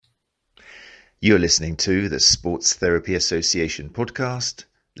You're listening to the Sports Therapy Association podcast.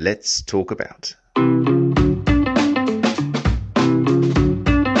 Let's talk about.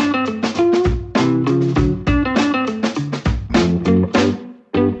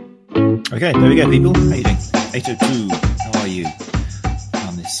 Okay, there we go, people. How are you doing? 802, how are you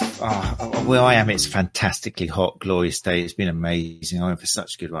on this? Where I am, it's a fantastically hot, glorious day. It's been amazing. I went for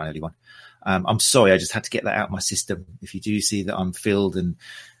such a good run, everyone. I'm sorry, I just had to get that out of my system. If you do see that I'm filled and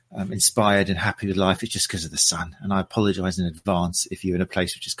inspired and happy with life, it's just because of the sun. And I apologise in advance if you're in a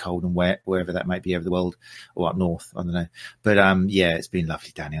place which is cold and wet, wherever that might be over the world, or up north, I don't know. But yeah, it's been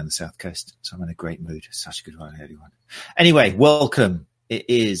lovely down here on the south coast. So I'm in a great mood. Such a good run, everyone. Anyway, welcome. It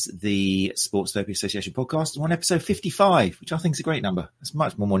is the Sports Therapy Association podcast. We're on episode 55, which I think is a great number. It's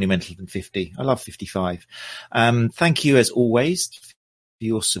much more monumental than 50. I love 55. Thank you, as always, for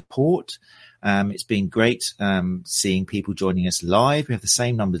your support. It's been great seeing people joining us live. We have the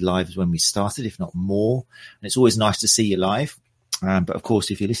same number live as when we started, if not more. And it's always nice to see you live. But of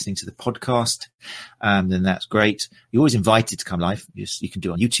course, if you're listening to the podcast, then that's great. You're always invited to come live. You can do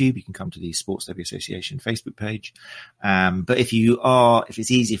it on YouTube. You can come to the Sports Therapy Association Facebook page. But if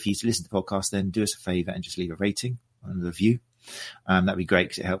it's easier for you to listen to the podcast, then do us a favor and just leave a rating and a review. That'd be great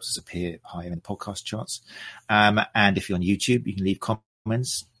because it helps us appear higher in the podcast charts. And if you're on YouTube, you can leave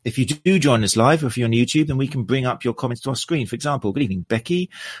comments. If you do join us live, or if you're on YouTube, then we can bring up your comments to our screen. For example, good evening,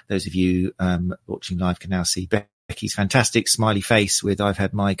 Becky. Those of you watching live can now see Becky's fantastic smiley face with "I've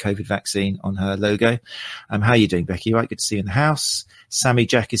had my COVID vaccine" on her logo. How are you doing, Becky? Right, good to see you in the house. Sammy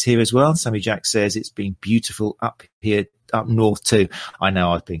Jack is here as well. Sammy Jack says it's been beautiful up here, up north too. I know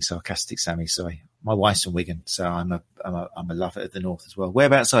I was being sarcastic, Sammy. Sorry. My wife's from Wigan, so I'm a lover of the north as well.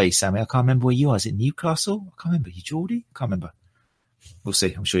 Whereabouts are you, Sammy? I can't remember where you are. Is it Newcastle? I can't remember. You Geordie? I can't remember. We'll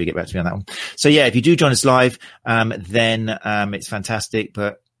see. I'm sure you get back to me on that one. So yeah, if you do join us live, then it's fantastic.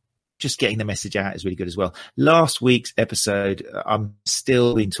 But just getting the message out is really good as well. Last week's episode, I'm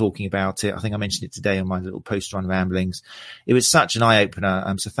still been talking about it. I think I mentioned it today on my little post-run ramblings. It was such an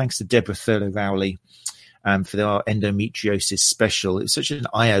eye-opener. So thanks to Deborah Thurlow-Rowley for our endometriosis special. It was such an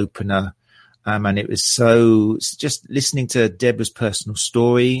eye-opener. And it was so just listening to Deborah's personal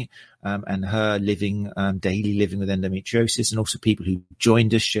story and her daily living with endometriosis, and also people who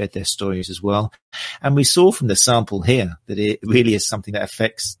joined us shared their stories as well. And we saw from the sample here that it really is something that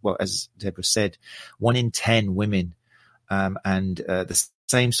affects, well, as Deborah said, 1 in 10 women, and the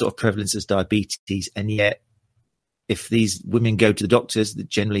same sort of prevalence as diabetes. And yet, if these women go to the doctors,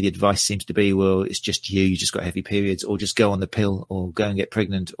 generally the advice seems to be, well, it's just you just got heavy periods, or just go on the pill, or go and get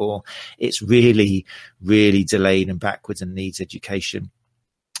pregnant, or it's really, really delayed and backwards and needs education.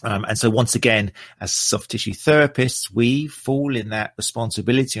 And so once again, as soft tissue therapists, we fall in that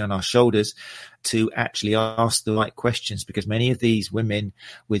responsibility on our shoulders to actually ask the right questions, because many of these women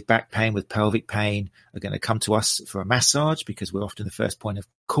with back pain, with pelvic pain, are going to come to us for a massage, because we're often the first point of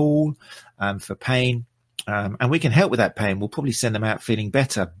call for pain. And we can help with that pain. We'll probably send them out feeling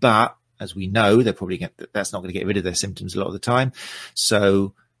better, but as we know, that's not going to get rid of their symptoms a lot of the time.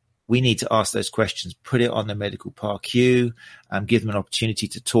 So we need to ask those questions, put it on the medical PAR-Q, give them an opportunity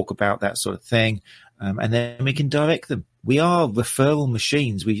to talk about that sort of thing. And then we can direct them. We are referral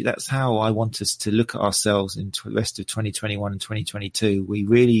machines. That's how I want us to look at ourselves in the rest of 2021 and 2022. We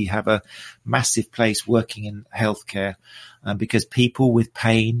really have a massive place working in healthcare, because people with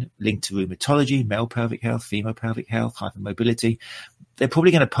pain linked to rheumatology, male pelvic health, female pelvic health, hypermobility, they're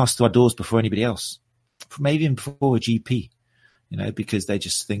probably going to pass through our doors before anybody else, maybe even before a GP. Because they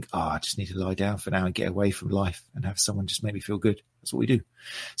just think, I just need to lie down for now and get away from life and have someone just make me feel good. That's what we do.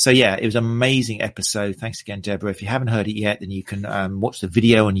 So yeah, it was an amazing episode. Thanks again, Deborah. If you haven't heard it yet, then you can watch the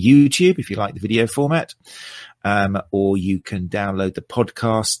video on YouTube if you like the video format, or you can download the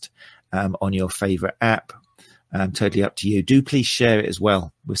podcast on your favorite app. Totally up to you. Do please share it as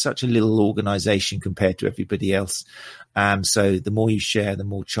well. We're such a little organization compared to everybody else. So the more you share, the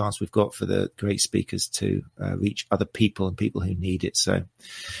more chance we've got for the great speakers to reach other people and people who need it. So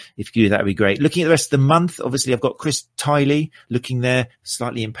if you do, that would be great. Looking at the rest of the month, obviously I've got Chris Tiley looking there,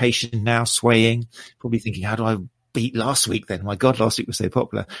 slightly impatient now, swaying, probably thinking, how do I beat last week then? My God, last week was so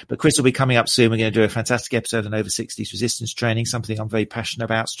popular. But Chris will be coming up soon. We're going to do a fantastic episode on over 60s resistance training, something I'm very passionate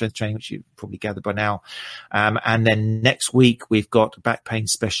about, strength training, which you've probably gathered by now. And then next week, we've got a back pain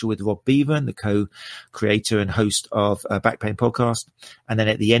special with Rob Bevan, the co-creator and host of Back Pain Podcast. And then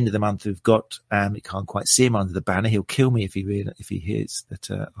at the end of the month, we've got, you can't quite see him under the banner. He'll kill me if he hears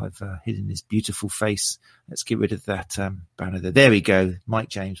that I've hidden his beautiful face. Let's get rid of that banner there. There we go. Mike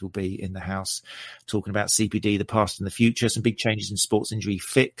James will be in the house talking about CPD, the past and the future, some big changes in sports injury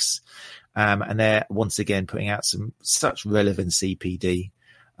fix. And they're once again putting out some such relevant CPD.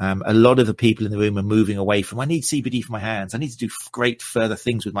 A lot of the people in the room are moving away from, I need CPD for my hands. I need to do great further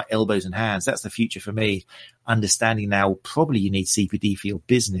things with my elbows and hands. That's the future for me. Understanding now, probably you need CPD for your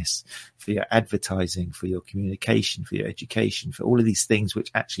business, for your advertising, for your communication, for your education, for all of these things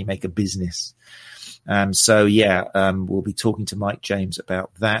which actually make a business. We'll be talking to Mike James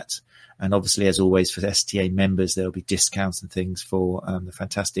about that. And obviously, as always, for STA members, there'll be discounts and things for the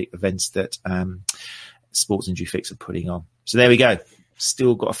fantastic events that Sports Injury Fix are putting on. So there we go.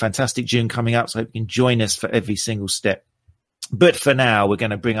 Still got a fantastic June coming up, so I hope you can join us for every single step. But for now, we're going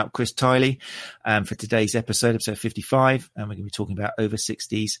to bring up Chris Tiley for today's episode 55, and we're going to be talking about over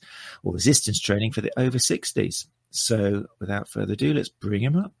 60s or resistance training for the over 60s. So without further ado, let's bring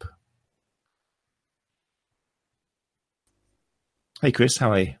him up. Hey, Chris,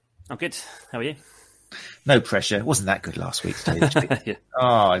 how are you? I'm good. How are you? No pressure. It wasn't that good last week. Yeah.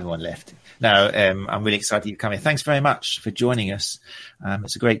 Oh, everyone left. No, I'm really excited you've come here. Thanks very much for joining us.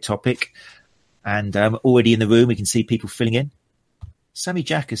 It's a great topic. And already in the room, we can see people filling in. Sammy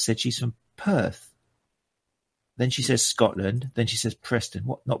Jack has said she's from Perth. Then she says Scotland. Then she says Preston.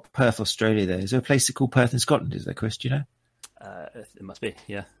 What? Not Perth, Australia there. Is there a place called Perth in Scotland? Is there, Chris? Do you know? It must be,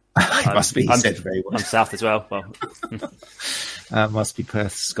 yeah. It must be. Said very well. I'm south as well. Must be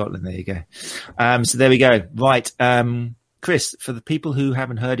Perth, Scotland. There you go. So there we go. Right. Chris, for the people who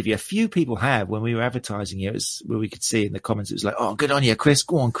haven't heard of you, a few people have. When we were advertising you, it was where we could see in the comments, it was like, oh, good on you, Chris.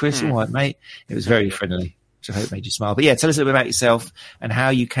 Go on, Chris. All right, mate. It was very friendly, which I hope made you smile. But yeah, tell us a little bit about yourself and how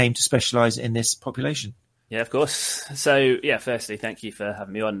you came to specialise in this population. Yeah, of course. So, yeah, firstly, thank you for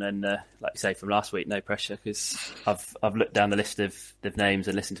having me on. And like you say, from last week, no pressure, because I've looked down the list of names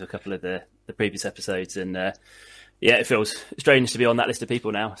and listened to a couple of the previous episodes. And, it feels strange to be on that list of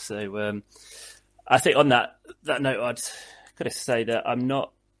people now. So I think on that note, I'd kind of say that I'm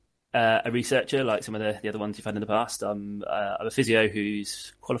not a researcher like some of the other ones you've had in the past. I'm a physio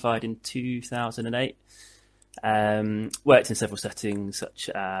who's qualified in 2008. Worked in several settings such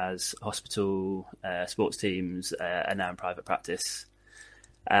as hospital, sports teams, and now in private practice.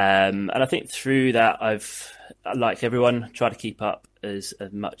 And I think through that, I've, like everyone, tried to keep up as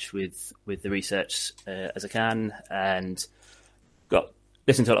much with the research as I can, and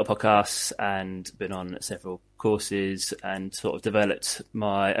listened to a lot of podcasts and been on several courses and sort of developed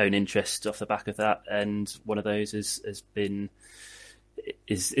my own interest off the back of that. And one of those has been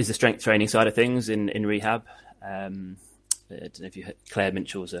the strength training side of things in rehab. I don't know if you heard, Claire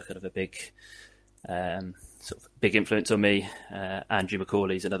Mitchell's a kind of a big sort of big influence on me. Andrew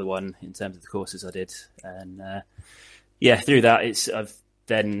McCauley's another one in terms of the courses I did. And through that, I've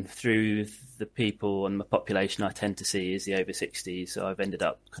then through the people and the population I tend to see is the over 60s. So I've ended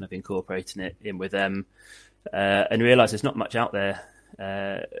up kind of incorporating it in with them and realised there's not much out there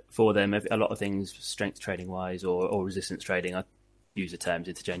for them. A lot of things strength training wise or resistance training, I use the terms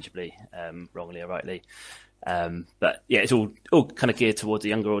interchangeably, wrongly or rightly. But yeah, it's all kind of geared towards a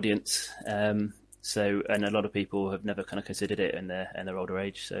younger audience. And a lot of people have never kind of considered it in their older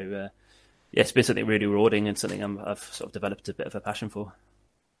age. So it's been something really rewarding and something I've sort of developed a bit of a passion for.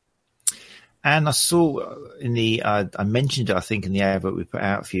 And I saw I mentioned it, I think, in the advert we put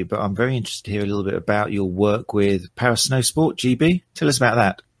out for you, but I'm very interested to hear a little bit about your work with Parasnowsport, GB. Tell us about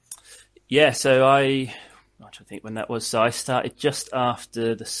that. Yeah, so I'm trying to think when that was. So I started just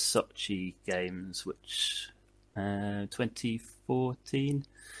after the Sochi Games, which 2014.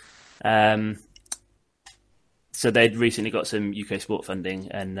 So they'd recently got some UK sport funding,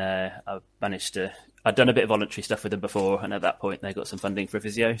 and I'd done a bit of voluntary stuff with them before, and at that point they got some funding for a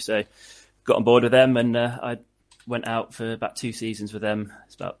physio. So got on board with them, and I went out for about 2 seasons with them.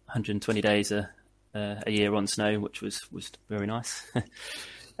 It's about 120 days a year on snow, which was very nice.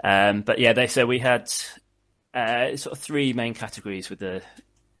 But yeah, we had sort of 3 main categories with the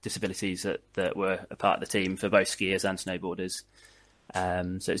disabilities that were a part of the team for both skiers and snowboarders.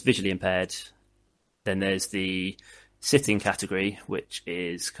 So it's visually impaired. Then there's the sitting category, which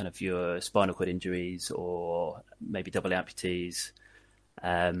is kind of your spinal cord injuries or maybe double amputees,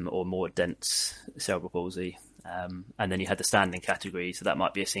 or more dense cerebral palsy. And then you had the standing category, so that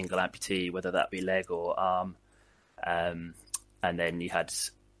might be a single amputee, whether that be leg or arm. And then you had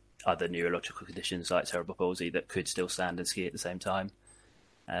other neurological conditions like cerebral palsy that could still stand and ski at the same time.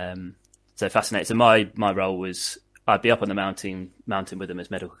 So fascinating. So my role was I'd be up on the mountain with them as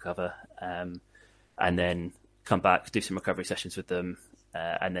medical cover, and then come back, do some recovery sessions with them,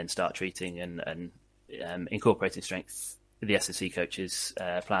 and then start treating and incorporating strength, the SSC coaches'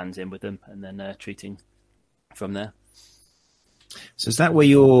 plans in with them, and then treating from there. So is that where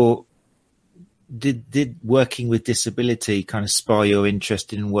your did working with disability kind of spur your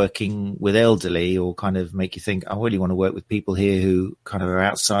interest in working with elderly, or kind of make you think, I really want to work with people here who kind of are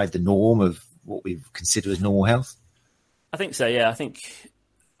outside the norm of what we consider as normal health? I think so. Yeah, I think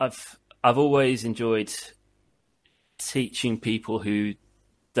I've always enjoyed teaching people who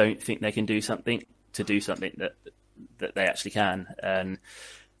don't think they can do something to do something that they actually can, and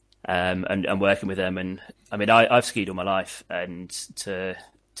working with them. And I mean, I've skied all my life, and to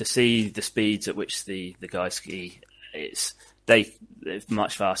see the speeds at which the guys ski, they're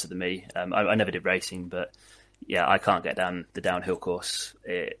much faster than me. I never did racing, but yeah, I can't get down the downhill course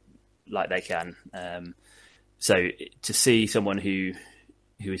like they can. So to see someone who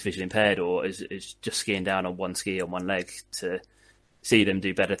is visually impaired or is just skiing down on one ski on one leg, to see them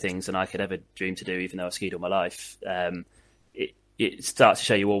do better things than I could ever dream to do, even though I skied all my life, it starts to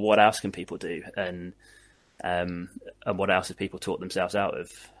show you, well, what else can people do, and what else have people taught themselves out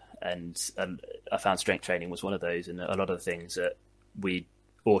of? And I found strength training was one of those, and a lot of the things that we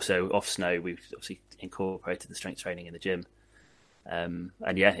also off snow, we've obviously incorporated the strength training in the gym. And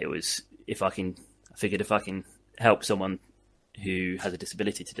yeah, it was, I figured if I can help someone who has a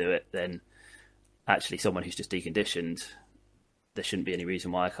disability to do it, then actually someone who's just deconditioned, there shouldn't be any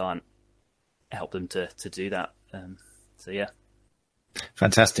reason why I can't help them to do that. So yeah.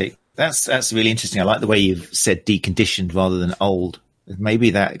 Fantastic. That's really interesting. I like the way you've said deconditioned rather than old. Maybe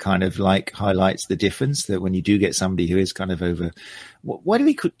that kind of like highlights the difference, that when you do get somebody who is kind of over, why do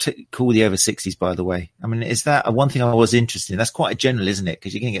we call the over 60s, by the way? I mean, is that one thing I was interested in? That's quite a general, isn't it?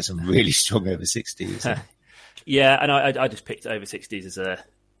 Because you're going to get some really strong over 60s. Yeah, and I just picked over 60s as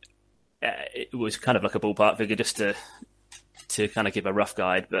it was kind of like a ballpark figure, just to kind of give a rough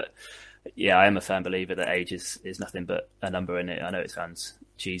guide. But yeah, I am a firm believer that age is nothing but a number in it. I know it sounds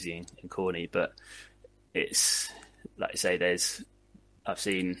cheesy and corny, but it's like I say, I've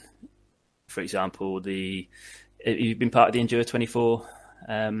seen, for example, you've been part of the Endure 24,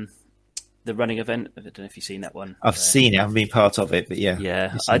 the running event. I don't know if you've seen that one. I've seen it. I haven't been part of it, but yeah.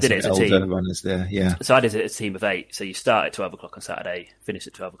 Yeah, I did it as a team. Runners there, yeah. So I did it as a team of 8. So you start at 12 o'clock on Saturday, finish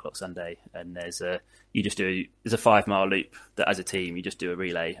at 12 o'clock Sunday, and there's a 5-mile loop that as a team you just do a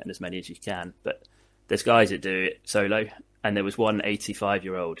relay and as many as you can. But there's guys that do it solo, and there was one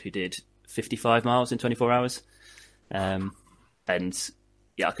 85-year-old who did 55 miles in 24 hours. And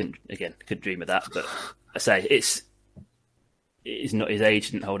yeah, I couldn't dream of that. But I say it's not his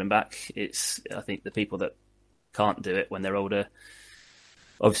age didn't hold him back. I think the people that can't do it when they're older,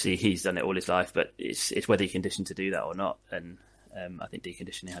 obviously he's done it all his life, but it's whether you're conditioned to do that or not. And I think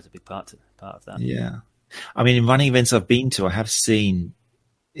deconditioning has a big part of that. Yeah, I mean, in running events I've been to, I have seen.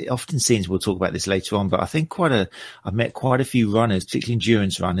 It often seems, we'll talk about this later on, but I think I've met quite a few runners, particularly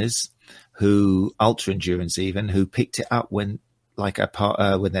endurance runners, ultra endurance even, who picked it up when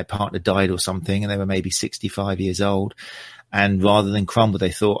when their partner died or something, and they were maybe 65 years old. And rather than crumble,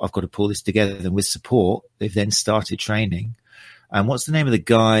 they thought, I've got to pull this together. And with support, they've then started training. And what's the name of the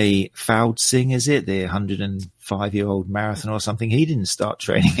guy? Fowd Singh, is it? The 105-year-old marathon or something. He didn't start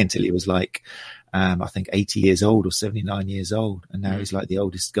training until he was I think 80 years old or 79 years old. And now he's like the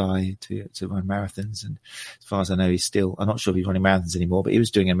oldest guy to run marathons. And as far as I know, I'm not sure if he's running marathons anymore, but he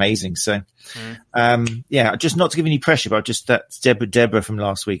was doing amazing. So, yeah, just not to give any pressure, but just that Deborah from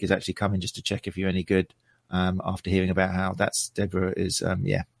last week is actually coming just to check if you're any good. After hearing about how Deborah is,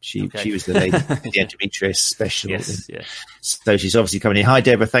 she was the lady, the endometriosis specialist. Yes, yeah. So she's obviously coming in. Hi,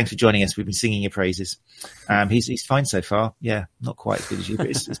 Deborah. Thanks for joining us. We've been singing your praises. He's fine so far. Yeah, not quite as good as you, but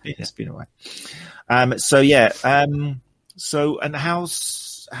it's been all right. So and how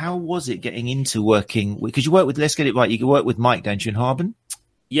was it getting into working? Because you work with, let's get it right. You work with Mike, don't you, in Harbin?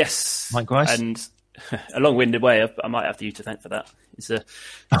 Yes, Mike Grice. And a long-winded way. I might have you to thank for that.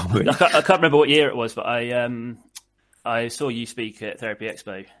 Really? I can't remember what year it was, but I saw you speak at Therapy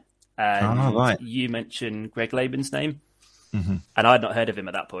Expo, and you mentioned Greg Laban's name, and I had not heard of him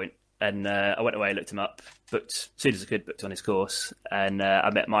at that point. And I went away, looked him up, booked as soon as I could, booked on his course, and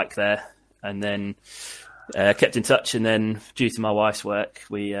I met Mike there, and then kept in touch. And then, due to my wife's work,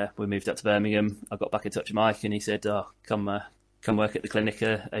 we moved up to Birmingham. I got back in touch with Mike, and he said, "Come work at the clinic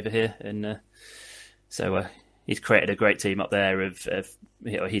over here." And so he's created a great team up there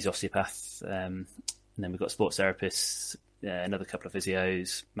he's osteopath, and then we've got sports therapists, another couple of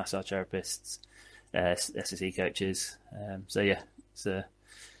physios, massage therapists, SSE coaches.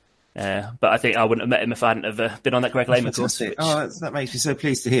 But I think I wouldn't have met him if I hadn't have been on that Greg Lehman course. That makes me so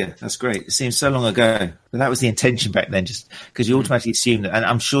pleased to hear. That's great. It seems so long ago, but that was the intention back then, just because you automatically assume that, and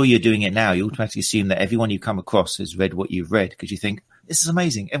I'm sure you're doing it now, you automatically assume that everyone you come across has read what you've read, because you think, this is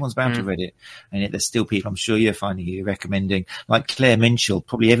amazing. Everyone's bound to have read it. And yet there's still people, I'm sure you're finding you recommending, like Claire Minchell.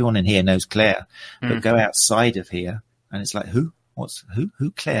 Probably everyone in here knows Claire, but go outside of here and it's like, who?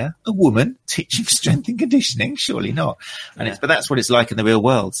 Who? Claire? A woman teaching strength and conditioning? Surely not. And but that's what it's like in the real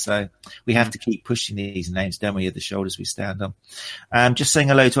world. So we have to keep pushing these names, don't we, at the shoulders we stand on. Just saying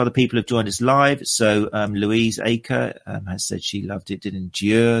hello to other people who've joined us live. So Louise Aker has said she loved it, did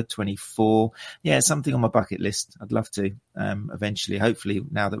endure 24. Yeah, something on my bucket list. I'd love to eventually, hopefully,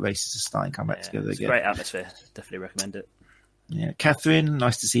 now that races are starting to come back together again. Great atmosphere. Definitely recommend it. Yeah, Catherine,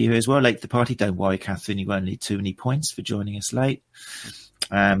 nice to see you here as well. Late to the party. Don't worry, Catherine, you won't need too many points for joining us late.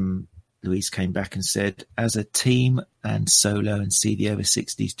 Louise came back and said, as a team and solo, and see the over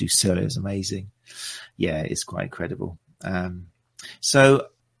 60s do solo is amazing. Yeah, it's quite incredible. So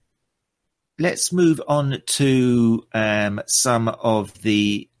let's move on to some of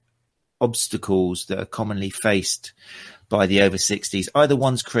the obstacles that are commonly faced by the over 60s, either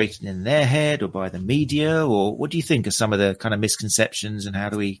ones created in their head or by the media, or what do you think are some of the kind of misconceptions and how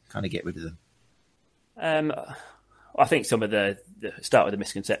do we kind of get rid of them? I think some of the start with the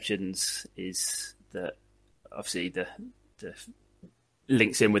misconceptions is that obviously the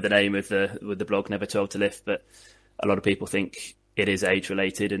links in with the name of the blog Never Too Old to Lift, but a lot of people think it is age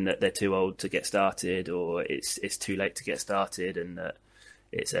related and that they're too old to get started, or it's too late to get started, and that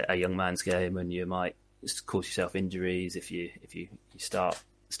it's a young man's game and you might cause yourself injuries if you start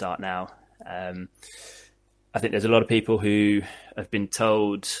now. I think there's a lot of people who have been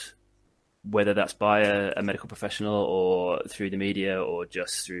told, whether that's by a medical professional or through the media or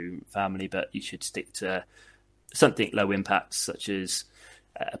just through family, but you should stick to something low impact, such as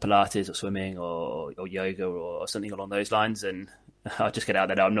Pilates or swimming or yoga or something along those lines. And I'll just get out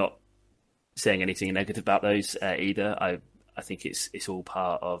there. I'm not saying anything negative about those either. I think it's all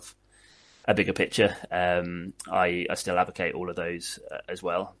part of a bigger picture. I still advocate all of those as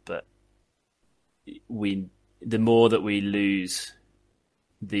well, but the more that we lose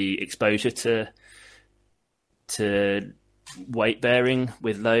the exposure to weight bearing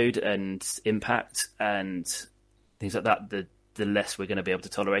with load and impact and things like that, the less we're going to be able to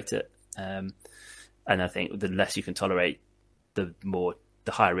tolerate it. And I think the less you can tolerate, the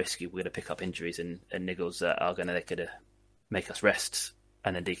higher risk you're going to pick up injuries and niggles that are going to make us rest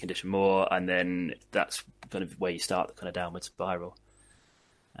and then decondition more, and then that's kind of where you start the kind of downward spiral.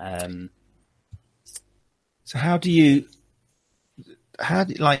 So how do you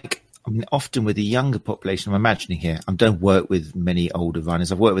often with the younger population, I'm imagining here, I don't work with many older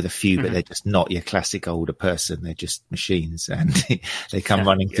runners. I've worked with a few, but they're just not your classic older person. They're just machines, and they come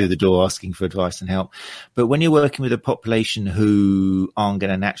running through the door asking for advice and help. But when you're working with a population who aren't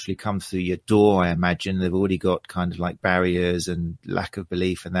going to naturally come through your door, I imagine they've already got kind of like barriers and lack of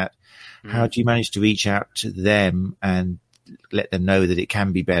belief and that. How do you manage to reach out to them and let them know that it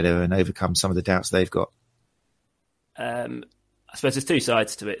can be better and overcome some of the doubts they've got? I suppose there's two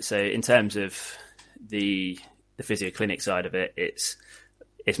sides to it. So in terms of the physio clinic side of it, it's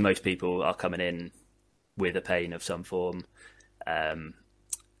most people are coming in with a pain of some form, and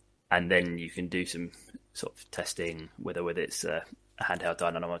then you can do some sort of testing, whether it's a handheld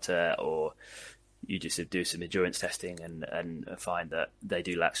dynamometer or you just do some endurance testing and find that they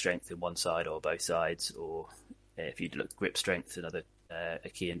do lack strength in one side or both sides, or if you look grip strength, another a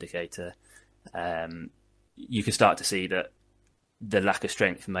key indicator, you can start to see that the lack of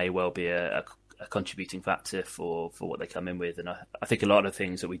strength may well be a contributing factor for what they come in with. And I think a lot of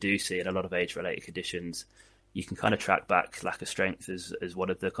things that we do see in a lot of age-related conditions, you can kind of track back lack of strength as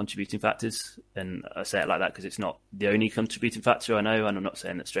one of the contributing factors. And I say it like that because it's not the only contributing factor, I know, and I'm not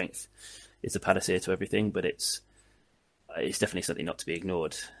saying that strength is the panacea to everything, but it's definitely something not to be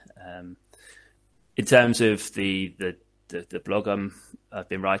ignored. In terms of the blog I've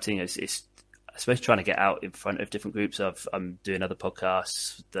been writing, it's I suppose trying to get out in front of different groups. I'm doing other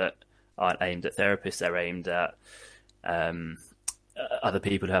podcasts that aren't aimed at therapists. They're aimed at other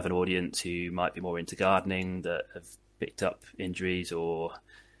people who have an audience who might be more into gardening, that have picked up injuries, or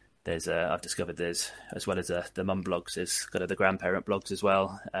I've discovered there's, as well as the mum blogs, there's kind of the grandparent blogs as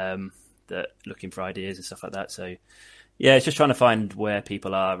well, that looking for ideas and stuff like that. So yeah, it's just trying to find where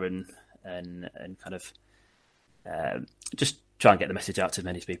people are and kind of just try and get the message out to as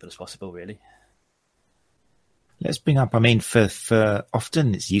many people as possible, really. Let's bring up, for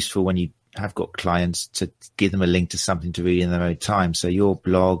often it's useful when you have got clients to give them a link to something to read in their own time. So your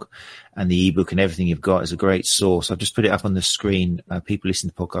blog and the ebook and everything you've got is a great source. I've just put it up on the screen. People listening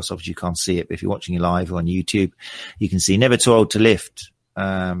to the podcast, obviously you can't see it, but if you're watching it live or on YouTube, you can see Never Too Old to Lift.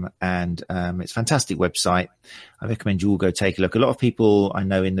 It's a fantastic website. I recommend you all go take a look. A lot of people I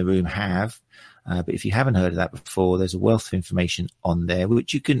know in the room have. But if you haven't heard of that before, there's a wealth of information on there,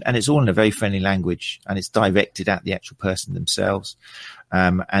 which you can, and it's all in a very friendly language, and it's directed at the actual person themselves.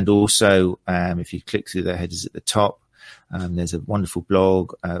 And also, if you click through the headers at the top, there's a wonderful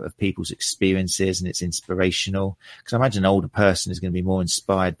blog of people's experiences, and it's inspirational. Because I imagine an older person is going to be more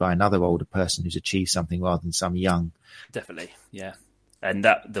inspired by another older person who's achieved something rather than some young. Definitely, yeah. And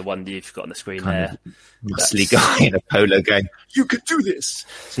that the one you've got on the screen kind there, muscly guy in a polo going, "You can do this."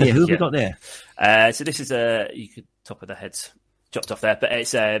 So yeah, who have we got there? So this is you could top of the heads chopped off there, but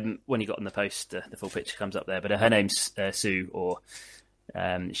it's when you got on the post, the full picture comes up there. But her name's Sue, or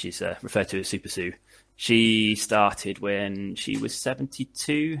she's referred to as Super Sue. She started when she was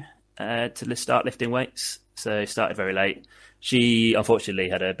 72 to start lifting weights, so started very late. She unfortunately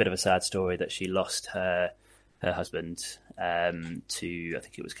had a bit of a sad story that she lost her husband to, I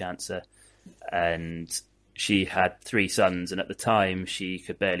think it was cancer, and she had 3 sons, and at the time she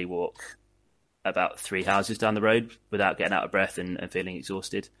could barely walk about 3 houses down the road without getting out of breath and feeling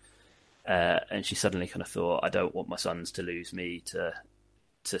exhausted. And she suddenly kind of thought, I don't want my sons to lose me to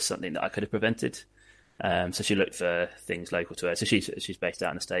something that I could have prevented. So she looked for things local to her. So she's based out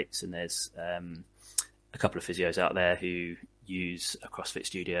in the States, and there's a couple of physios out there who use a CrossFit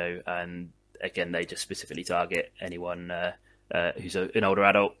studio, and again, they just specifically target anyone who's an older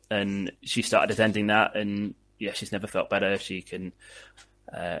adult. And she started attending that, and yeah, she's never felt better. She can,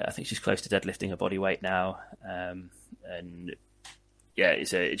 I think she's close to deadlifting her body weight now, and yeah, it's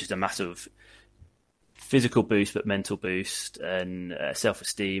just a massive physical boost, but mental boost, and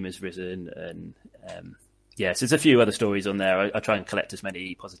self-esteem has risen, and so there's a few other stories on there. I try and collect as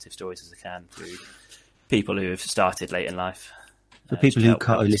many positive stories as I can through people who have started late in life. For people who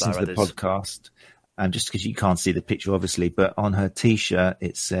listen to the podcast, just because you can't see the picture, obviously, but on her T-shirt,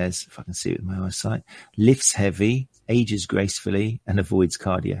 it says, if I can see it with my eyesight, lifts heavy, ages gracefully, and avoids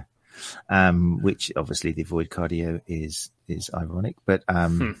cardio. Which obviously the avoid cardio is ironic, but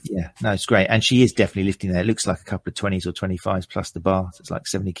yeah, no, it's great. And she is definitely lifting there. It looks like a couple of 20s or 25s plus the bar. So it's like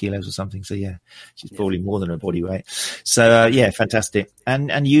 70 kilos or something. So yeah, she's probably more than her body weight. So yeah, fantastic.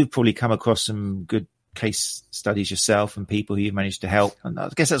 And you've probably come across some good case studies yourself and people who you've managed to help. And I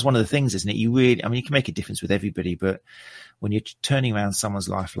guess that's one of the things, isn't it? You can make a difference with everybody, but when you're turning around someone's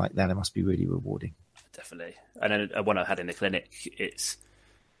life like that, it must be really rewarding. Definitely. And then one I had in the clinic,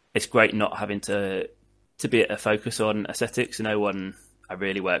 it's great not having to be a focus on aesthetics. No one I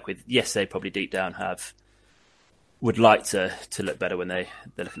really work with, yes, they probably deep down would like to look better when they're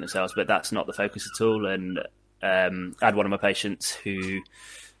looking at themselves, but that's not the focus at all. And I had one of my patients who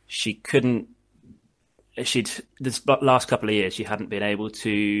this last couple of years, she hadn't been able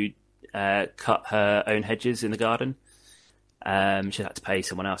to cut her own hedges in the garden. She had to pay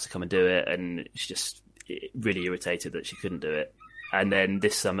someone else to come and do it, and she just really irritated that she couldn't do it. And then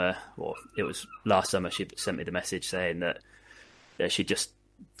this summer, or it was last summer, she sent me the message saying that she just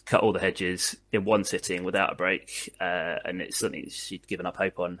cut all the hedges in one sitting without a break, and it's something she'd given up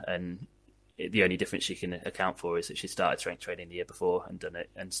hope on. And the only difference she can account for is that she started strength training the year before and done it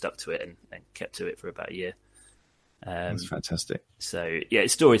and stuck to it and kept to it for about a year. That's fantastic. So yeah,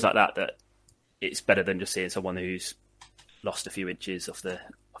 it's stories like that it's better than just seeing someone who's lost a few inches off the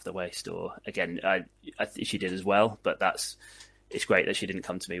waist. Or again, I think she did as well, but it's great that she didn't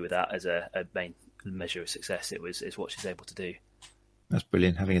come to me with that as a main measure of success. It's what she's able to do. That's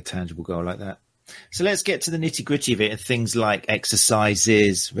brilliant, having a tangible goal like that. So let's get to the nitty gritty of it, and things like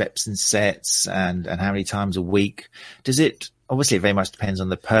exercises, reps and sets, and how many times a week. Obviously it very much depends on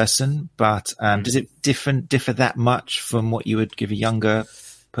the person, but does it differ that much from what you would give a younger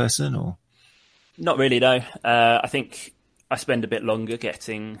person, or? Not really, no. I think I spend a bit longer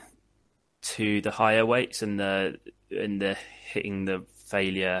getting to the higher weights and the hitting the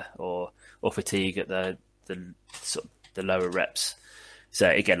failure or fatigue at the lower reps. So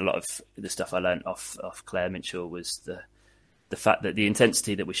again, a lot of the stuff I learned off Claire Minchell was the fact that the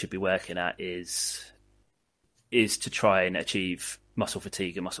intensity that we should be working at is to try and achieve muscle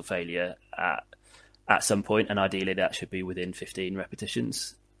fatigue and muscle failure at some point, and ideally that should be within 15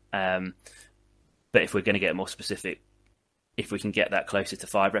 repetitions. But if we're going to get more specific, if we can get that closer to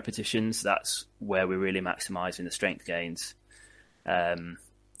 5 repetitions, that's where we're really maximising the strength gains,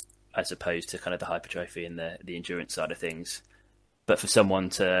 as opposed to kind of the hypertrophy and the endurance side of things. But for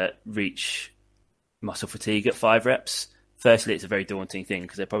someone to reach muscle fatigue at 5 reps, firstly, it's a very daunting thing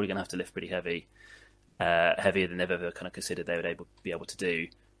because they're probably going to have to lift pretty heavy, heavier than they've ever kind of considered they would be able to do.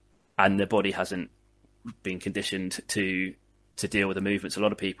 And their body hasn't been conditioned to deal with the movements. A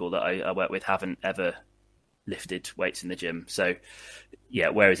lot of people that I work with haven't ever lifted weights in the gym. So, yeah,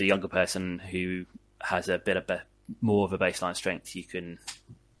 whereas a younger person who has a bit of more of a baseline strength, you can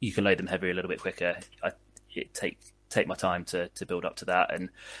you can load them heavier a little bit quicker. It take my time to build up to that, and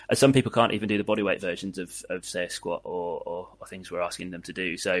some people can't even do the bodyweight versions of say a squat or things we're asking them to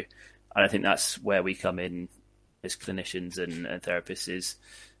do. So I think that's where we come in as clinicians and therapists, is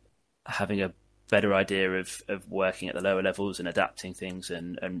having a better idea of working at the lower levels and adapting things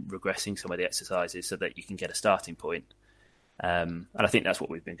and regressing some of the exercises so that you can get a starting point. And I think that's what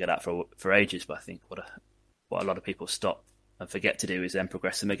we've been good at for ages. But I think what a lot of people stop and forget to do is then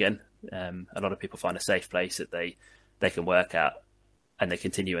progress them again. A lot of people find a safe place that they can work at, and they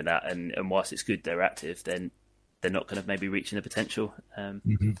continue in that. And whilst it's good they're active, then they're not kind of maybe reaching the potential.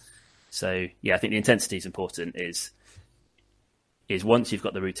 So yeah, I think the intensity is important. Is once you've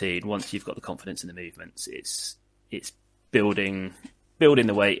got the routine, once you've got the confidence in the movements, it's building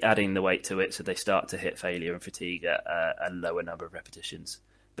the weight, adding the weight to it, so they start to hit failure and fatigue at a lower number of repetitions.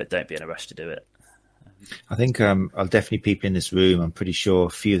 But don't be in a rush to do it. I think I'll definitely people in this room. I'm pretty sure a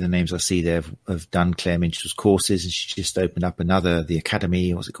few of the names I see there have done Claire Minshall's courses, and she just opened up the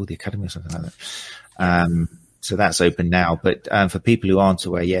Academy. What's it called? The Academy or something like that. So that's open now. But for people who aren't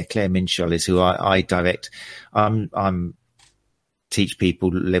aware, yeah, Claire Minshall is who I direct. I'm teach people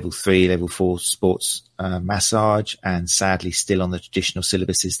level 3, level 4 sports massage, and sadly still on the traditional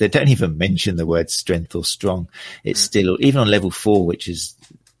syllabuses. They don't even mention the word strength or strong. It's still, even on level 4, which is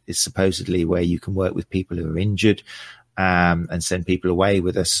supposedly where you can work with people who are injured and send people away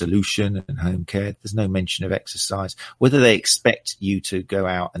with a solution and home care. There's no mention of exercise. Whether they expect you to go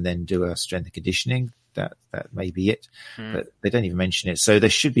out and then do a strength and conditioning, that may be it, but they don't even mention it. So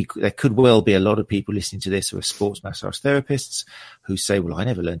there could well be a lot of people listening to this who are sports massage therapists who say, well, I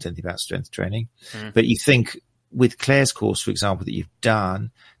never learned anything about strength training. But you think with Claire's course, for example, that you've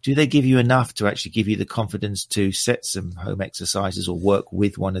done, do they give you enough to actually give you the confidence to set some home exercises or work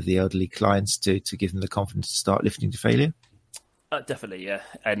with one of the elderly clients to give them the confidence to start lifting to failure? Definitely, yeah.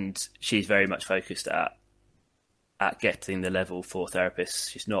 And she's very much focused at getting the level 4 therapists.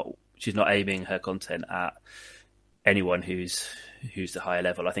 She's not aiming her content at anyone who's the higher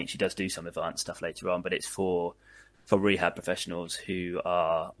level. I think she does do some advanced stuff later on, but it's for rehab professionals who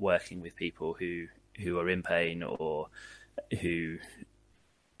are working with people who are in pain or who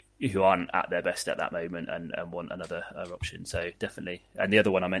aren't at their best at that moment and want another option. So definitely. And the other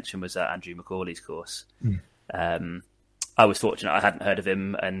one I mentioned was Andrew McCauley's course. I was fortunate. I hadn't heard of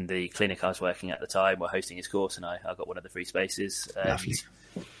him, and the clinic I was working at the time were hosting his course, and I got one of the free spaces. Lovely.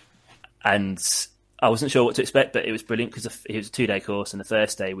 And I wasn't sure what to expect, but it was brilliant because it was a 2-day course, and the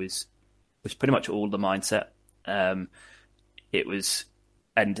first day was pretty much all the mindset. It was,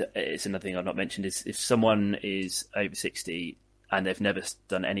 and it's another thing I've not mentioned, is if someone is over 60 and they've never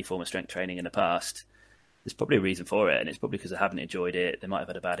done any form of strength training in the past, there's probably a reason for it, and it's probably because they haven't enjoyed it. They might have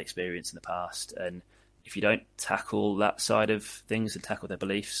had a bad experience in the past, and if you don't tackle that side of things and tackle their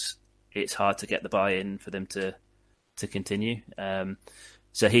beliefs, it's hard to get the buy-in for them to continue.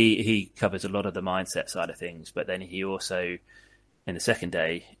 So he covers a lot of the mindset side of things, but then he also, in the second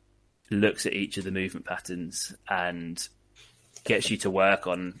day, looks at each of the movement patterns and gets you to work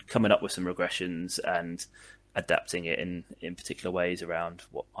on coming up with some regressions and adapting it in particular ways around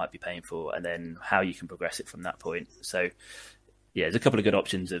what might be painful, and then how you can progress it from that point. So yeah, there's a couple of good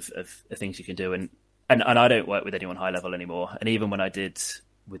options of things you can do. And I don't work with anyone high level anymore. And even when I did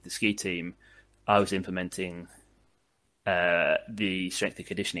with the ski team, I was implementing the strength and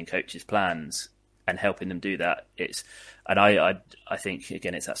conditioning coaches' plans and helping them do that. I think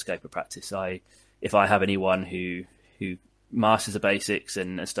again it's that scope of practice. If I have anyone who masters the basics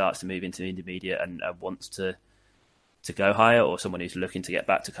and starts to move into intermediate and wants to go higher, or someone who's looking to get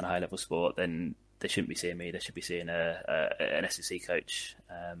back to kind of high level sport, then they shouldn't be seeing me. They should be seeing an SSC coach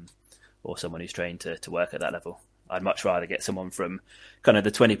or someone who's trained to work at that level. I'd much rather get someone from kind of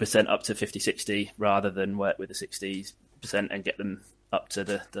the 20% up to 50-60 rather than work with the 60% and get them up to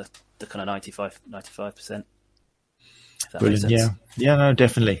the kind of 95%. Brilliant. Yeah, no,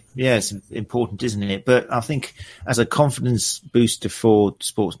 definitely. Yeah, it's important, isn't it? But I think as a confidence booster for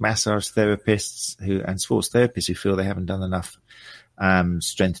sports massage therapists and sports therapists who feel they haven't done enough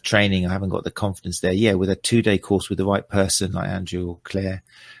strength training, I haven't got the confidence there. Yeah, with a 2-day course with the right person like Andrew or Claire,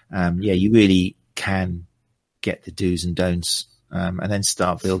 you really can get the do's and don'ts, and then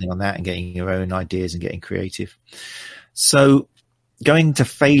start building on that and getting your own ideas and getting creative. So going to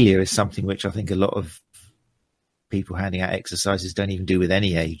failure is something which I think a lot of people handing out exercises don't even do with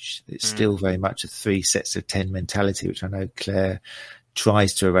any age. It's still very much a 3 sets of 10 mentality, which I know Claire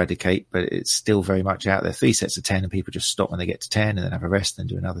tries to eradicate, but it's still very much out there. 3 sets of 10, and people just stop when they get to 10 and then have a rest and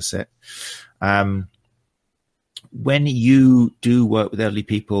do another set. When you do work with elderly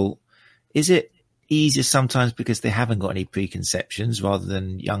people, is it easier sometimes because they haven't got any preconceptions, rather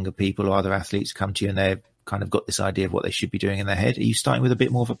than younger people or other athletes come to you and they've kind of got this idea of what they should be doing in their head? Are you starting with a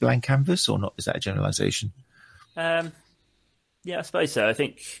bit more of a blank canvas, or not? Is that a generalization? Yeah, I suppose so. I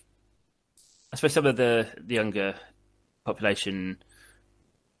suppose some of the younger population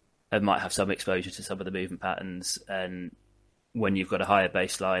might have some exposure to some of the movement patterns, and when you've got a higher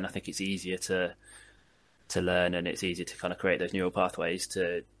baseline, I think it's easier to learn, and it's easier to kind of create those neural pathways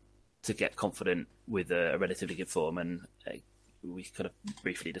to get confident with a relatively good form. And we kind of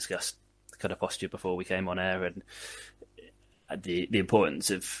briefly discussed the kind of posture before we came on air, and the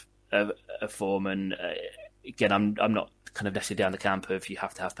importance of form. And again, I'm not kind of necessarily down the camp of you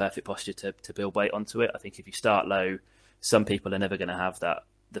have to have perfect posture to build weight onto it. I think if you start low, some people are never going to have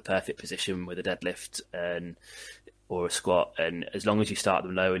the perfect position with a deadlift or a squat, and as long as you start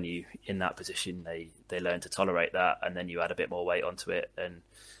them low and you in that position, they learn to tolerate that, and then you add a bit more weight onto it. And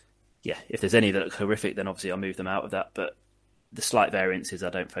yeah, if there's any that look horrific, then obviously I'll move them out of that, but the slight variances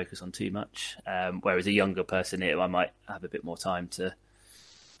I don't focus on too much. Whereas a younger person, I might have a bit more time to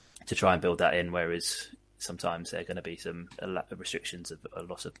try and build that in, whereas sometimes there are going to be some restrictions of a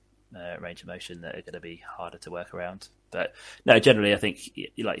loss of range of motion that are going to be harder to work around. But no, generally I think,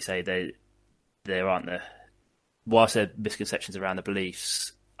 like you say, there aren't whilst there are misconceptions around the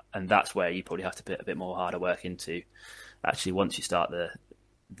beliefs, and that's where you probably have to put a bit more harder work into actually once you start the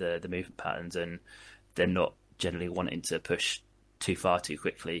movement patterns, and they're not generally wanting to push too far too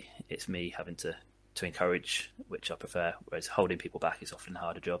quickly. It's me having to encourage, which I prefer, whereas holding people back is often a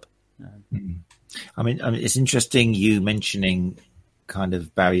harder job. I mean, it's interesting you mentioning kind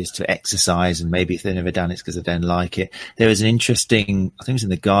of barriers to exercise, and maybe if they've never done it, it's because they don't like it. There was an interesting, I think it was in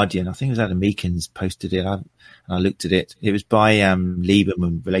The Guardian, I think it was Adam Meakins posted it, and I looked at it. It was by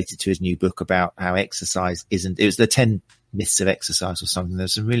Lieberman, related to his new book about how exercise isn't, it was the 10 myths of exercise or something.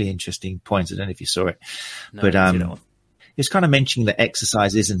 There's some really interesting points. I don't know if you saw it, No, but it's kind of mentioning that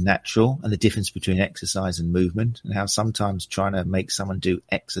exercise isn't natural, and the difference between exercise and movement, and how sometimes trying to make someone do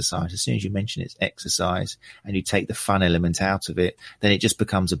exercise, as soon as you mention it's exercise and you take the fun element out of it, then it just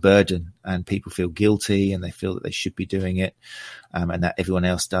becomes a burden, and people feel guilty and they feel that they should be doing it, and that everyone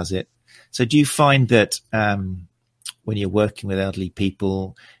else does it. So do you find that when you're working with elderly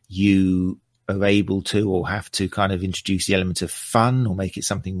people, you are able to or have to kind of introduce the element of fun, or make it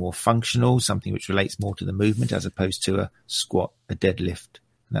something more functional, something which relates more to the movement as opposed to a squat, a deadlift,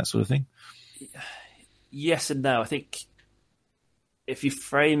 and that sort of thing? Yes and no. I think if you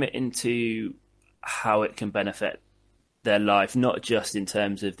frame it into how it can benefit their life, not just in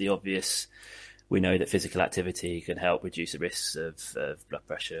terms of the obvious, we know that physical activity can help reduce the risks of blood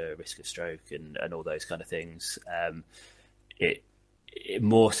pressure, risk of stroke, and all those kind of things. It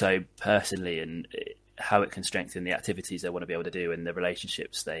more so personally, and how it can strengthen the activities they want to be able to do and the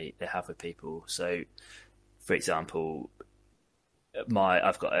relationships they have with people. So, for example,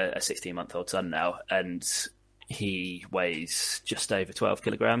 I've got a 16-month-old son now, and he weighs just over 12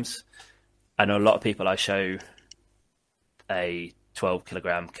 kilograms. And a lot of people I show a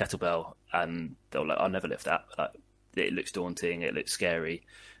 12-kilogram kettlebell, and they're like, "I'll never lift that. Like, it looks daunting. It looks scary."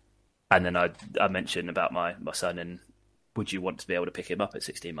 And then I mentioned about my son, and would you want to be able to pick him up at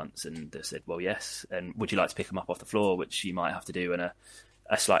 16 months? And they said, well, yes. And would you like to pick him up off the floor, which you might have to do in a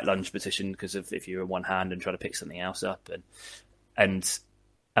slight lunge position because of if you're in one hand and try to pick something else up. And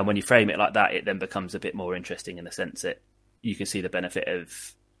when you frame it like that, it then becomes a bit more interesting in the sense that you can see the benefit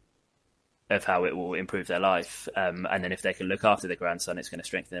of how it will improve their life. And then if they can look after their grandson, it's going to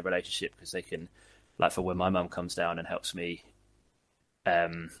strengthen their relationship, because they can, like for when my mum comes down and helps me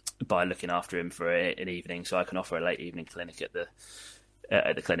by looking after him for an evening, so I can offer a late evening clinic at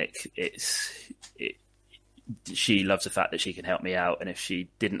the clinic. She loves the fact that she can help me out, and if she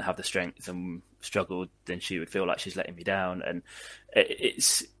didn't have the strength and struggled, then she would feel like she's letting me down. And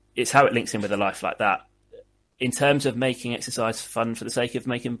it's how it links in with a life like that. In terms of making exercise fun for the sake of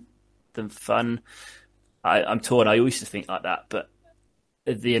making them fun, I'm torn. I used to think like that, but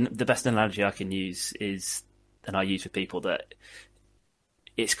the best analogy I can use is, and I use for people, that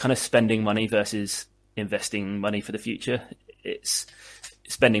it's kind of spending money versus investing money for the future. It's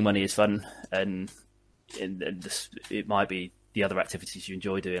spending money is fun, and it might be the other activities you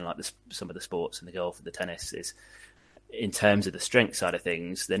enjoy doing, like some of the sports and the golf and the tennis. Is in terms of the strength side of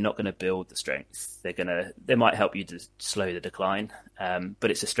things, they're not going to build the strength. They might help you to slow the decline,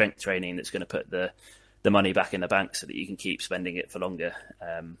 but it's a strength training that's going to put the money back in the bank so that you can keep spending it for longer.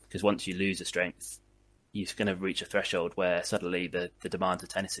 Because once you lose the strength, you're going to reach a threshold where suddenly the demands of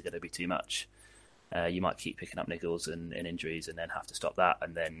tennis are going to be too much. You might keep picking up niggles and injuries, and then have to stop that,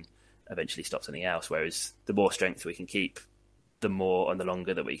 and then eventually stop something else. Whereas the more strength we can keep, the more and the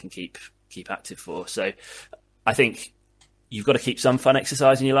longer that we can keep keep active for. So I think you've got to keep some fun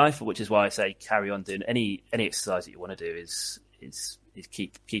exercise in your life, which is why I say carry on doing any exercise that you want to do is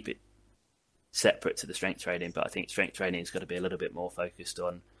keep it separate to the strength training. But I think strength training has got to be a little bit more focused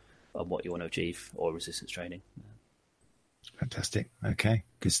on what you want to achieve, or resistance training. Fantastic. Okay,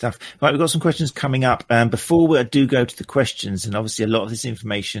 good stuff. Right, we've got some questions coming up. Before we do go to the questions, and obviously a lot of this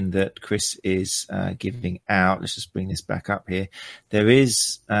information that Chris is giving out, let's just bring this back up here. There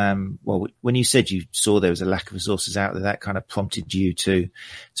is, when you said you saw there was a lack of resources out there, that kind of prompted you to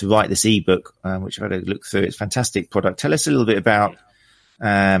write this ebook, which I've had a look through. It's a fantastic product. Tell us a little bit about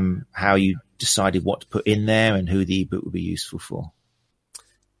how you decided what to put in there and who the ebook would be useful for.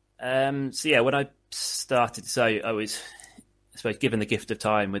 When I started, I was, I suppose, given the gift of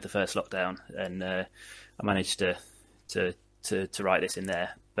time with the first lockdown, and I managed to write this in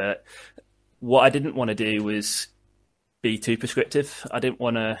there. But what I didn't want to do was be too prescriptive. I didn't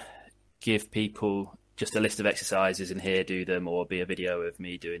want to give people just a list of exercises and here do them, or be a video of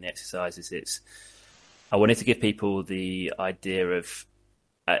me doing the exercises. I wanted to give people the idea of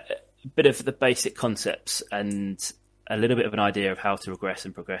a bit of the basic concepts and a little bit of an idea of how to regress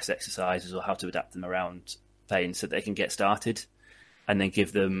and progress exercises, or how to adapt them around pain, so they can get started, and then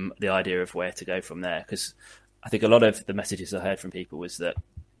give them the idea of where to go from there. Because I think a lot of the messages I heard from people was that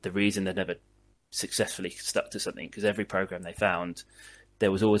the reason they never successfully stuck to something, because every program they found,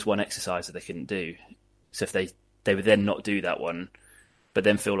 there was always one exercise that they couldn't do. So if they would then not do that one, but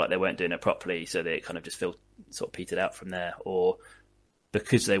then feel like they weren't doing it properly, so they kind of just feel sort of petered out from there. Or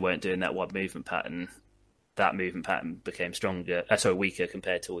because they weren't doing that one movement pattern, that movement pattern became weaker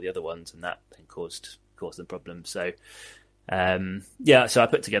compared to all the other ones, and that then caused them problems. So so I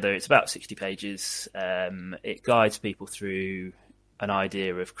put together, it's about 60 pages. It guides people through an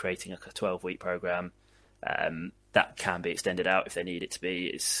idea of creating a 12-week program that can be extended out if they need it to be.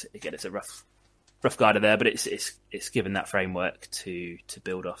 It's a rough guide of there, but it's given that framework to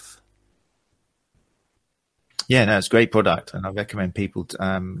build off. Yeah, no, it's a great product, and I recommend people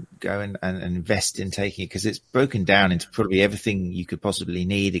go and invest in taking it, because it's broken down into probably everything you could possibly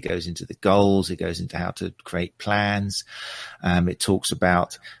need. It goes into the goals, it goes into how to create plans, it talks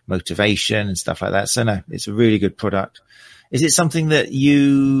about motivation and stuff like that. So no, it's a really good product. Is it something that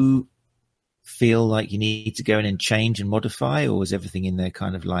you feel like you need to go in and change and modify, or is everything in there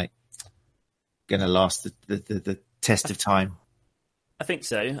kind of like going to last the test of time? I think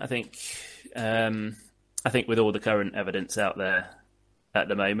so. I think with all the current evidence out there at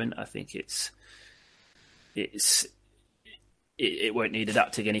the moment, I think it won't need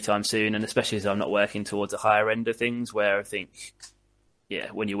adapting anytime soon, and especially as I'm not working towards a higher end of things, where I think,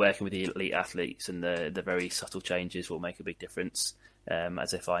 when you're working with the elite athletes, and the very subtle changes will make a big difference as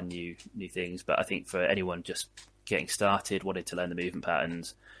they find new things. But I think for anyone just getting started, wanting to learn the movement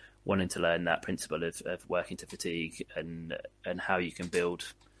patterns, wanting to learn that principle of working to fatigue, and how you can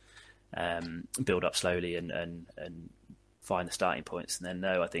build up slowly and find the starting points, and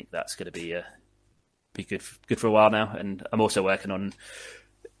then I think that's going to be good for a while now. And I'm also working on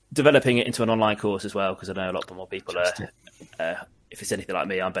developing it into an online course as well, because I know a lot more people are. If it's anything like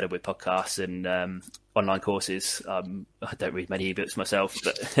me, I'm better with podcasts and online courses. I don't read many ebooks myself,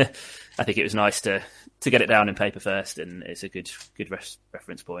 but I think it was nice to get it down in paper first, and it's a good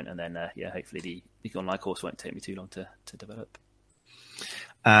reference point. And then hopefully the online course won't take me too long to develop.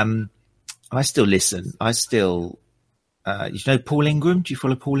 I still listen. I still, Paul Ingram? Do you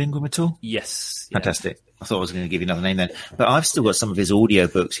follow Paul Ingram at all? Yes. Fantastic. I thought I was going to give you another name then. But I've still got some of his audio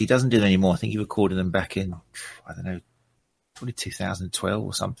books. He doesn't do them anymore. I think he recorded them back in, I don't know, probably 2012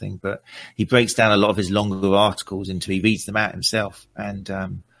 or something. But he breaks down a lot of his longer articles he reads them out himself. And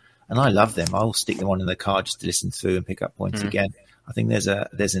I love them. I'll stick them on in the car just to listen through and pick up points again. I think there's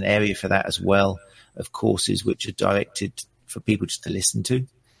an area for that as well, of courses which are directed for people just to listen to.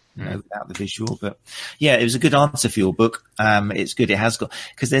 Without the visual. But it was a good answer for your book. It's good. It has got,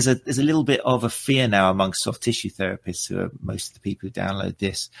 because there's a little bit of a fear now among soft tissue therapists, who are most of the people who download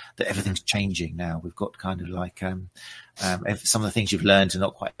this, that everything's changing now. We've got kind of like some of the things you've learned are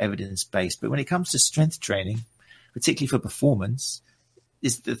not quite evidence based, but when it comes to strength training, particularly for performance,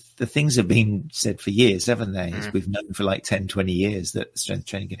 is the things have been said for years, haven't they? We've known for like 10, 20 years that strength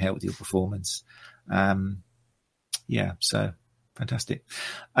training can help with your performance. So fantastic.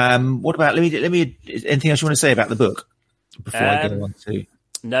 What about, let me, anything else you want to say about the book before I go on to?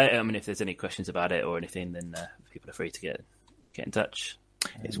 No, I mean, if there's any questions about it or anything, then people are free to get in touch.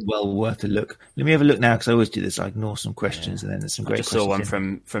 It's well worth a look. Let me have a look now, because I always do this. I ignore some questions, and then there's some great questions. I just saw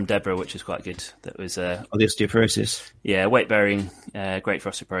one from Deborah, which was quite good. That was the osteoporosis. Yeah, weight bearing, great for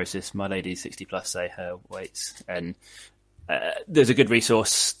osteoporosis. My lady's 60 plus, say her weights, and there's a good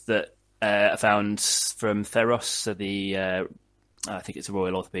resource that I found from Theros, so the I think it's a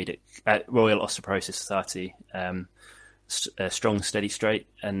Royal Osteoporosis Society, Strong Steady Straight,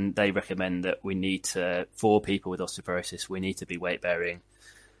 and they recommend that for people with osteoporosis, we need to be weight bearing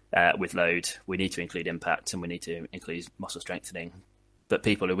with load. We need to include impact, and we need to include muscle strengthening. But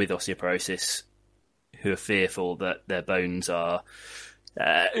people who are with osteoporosis who are fearful that their bones are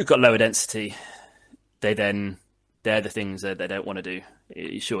who've got lower density, they're the things that they don't want to do.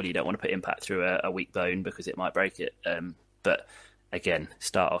 Surely you don't want to put impact through a weak bone because it might break it. But again,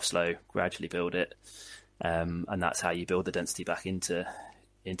 start off slow, gradually build it, and that's how you build the density back into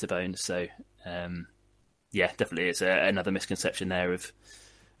bones. So definitely, it's another misconception there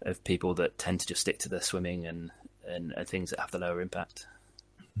of people that tend to just stick to the swimming and things that have the lower impact.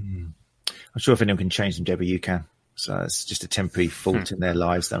 I'm sure if anyone can change them, Deborah, you can. So it's just a temporary fault in their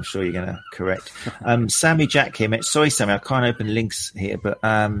lives that I'm sure you're going to correct. Sammy Jack here. Sorry, Sammy, I can't open links here, but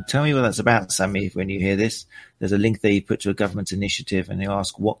tell me what that's about, Sammy, when you hear this. There's a link there you put to a government initiative, and they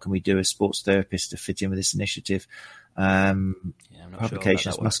ask, what can we do as sports therapists to fit in with this initiative?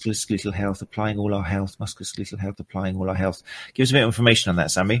 Publications, sure musculoskeletal health, applying all our health, musculoskeletal health, applying all our health. Give us a bit of information on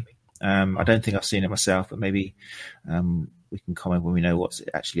that, Sammy. I don't think I've seen it myself, but maybe we can comment when we know what's it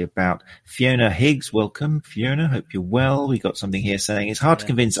actually about. Fiona Higgs, welcome. Fiona, hope you're well. We got something here saying it's hard to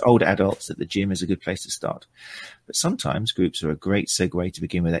convince older adults that the gym is a good place to start. But sometimes groups are a great segue to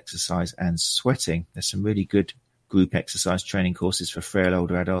begin with exercise and sweating. There's some really good group exercise training courses for frail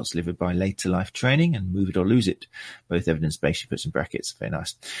older adults delivered by Later Life Training and Move It or Lose It. Both evidence-based, she puts in brackets. Very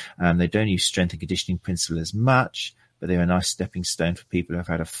nice. They don't use strength and conditioning principle as much, but they're a nice stepping stone for people who have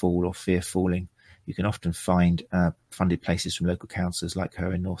had a fall or fear falling. You can often find funded places from local councils like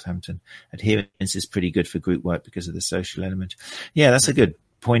her in Northampton. Adherence is pretty good for group work because of the social element. Yeah, that's a good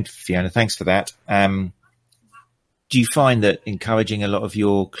point, Fiona. Thanks for that. Do you find that encouraging a lot of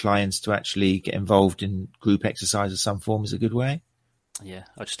your clients to actually get involved in group exercise of some form is a good way? Yeah,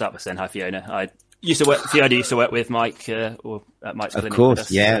 I'll just start by saying hi, Fiona. Fiona used to work with Mike or at Mike's clinic. Of course,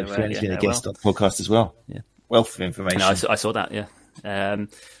 yeah. Fiona's been a guest on the podcast as well. Yeah, wealth of information. No, I saw that. Yeah.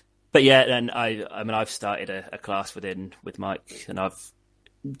 But yeah, and I've started a class with Mike, and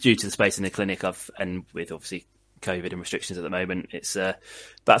due to the space in the clinic, and with obviously COVID and restrictions at the moment, it's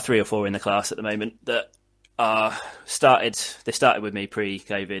about 3 or 4 in the class at the moment that started with me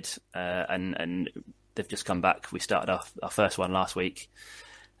pre-COVID, and they've just come back. We started our first one last week,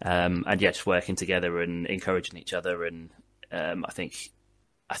 and just working together and encouraging each other, and I think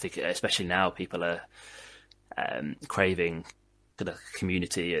especially now people are craving the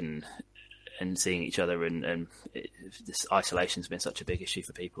community and seeing each other, and this isolation's been such a big issue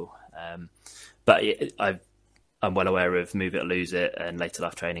for people. But I'm well aware of Move It or Lose It and Later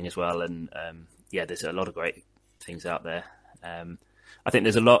Life Training as well, and there's a lot of great things out there. I think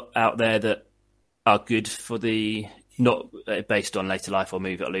there's a lot out there that are good for not based on Later Life or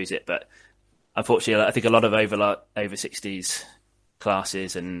Move It or Lose It, but unfortunately I think a lot of over 60s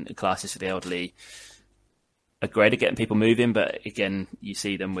classes and classes for the elderly are great at getting people moving, but again, you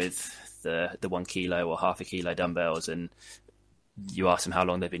see them with the 1 kilo or half a kilo dumbbells, and you ask them how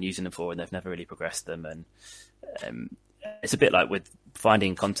long they've been using them for, and they've never really progressed them. And it's a bit like with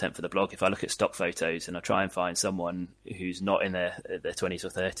finding content for the blog. If I look at stock photos and I try and find someone who's not in their 20s or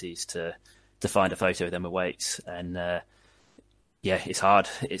 30s to find a photo of them with weights, and it's hard.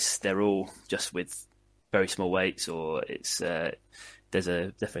 They're all just with very small weights, or there's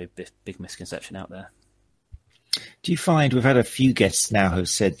definitely a big misconception out there. Do you find, we've had a few guests now who have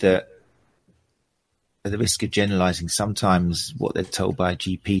said that at the risk of generalizing, sometimes what they're told by a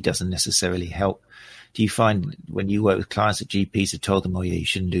GP doesn't necessarily help. Do you find when you work with clients that GPs have told them, oh yeah, you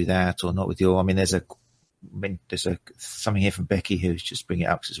shouldn't do that, or not with there's something here from Becky who's just bringing it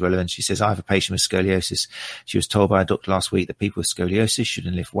up because it's relevant. She says, I have a patient with scoliosis. She was told by a doctor last week that people with scoliosis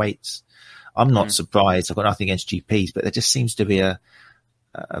shouldn't lift weights. I'm not surprised. I've got nothing against GPs, but there just seems to be a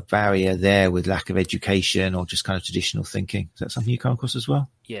barrier there with lack of education or just kind of traditional thinking. Is that something you come across as well?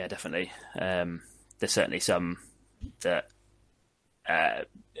 Yeah, definitely. There's certainly some that, I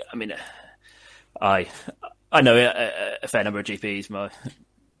know a fair number of GPs. My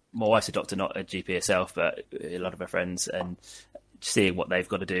wife's a doctor, not a GP herself, but a lot of her friends, and seeing what they've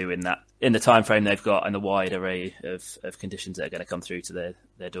got to do in the time frame they've got and the wide array of conditions that are going to come through to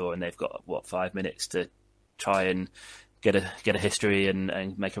their door, and they've got 5 minutes to try and get a history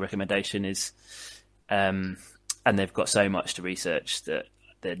and make a recommendation is, and they've got so much to research that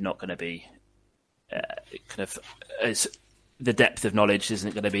they're not going to be the depth of knowledge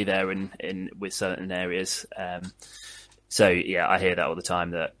isn't going to be there in with certain areas. So yeah, I hear that all the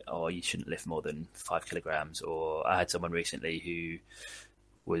time that, you shouldn't lift more than 5 kilograms. Or I had someone recently who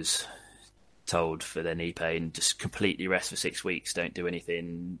was told for their knee pain, just completely rest for 6 weeks, don't do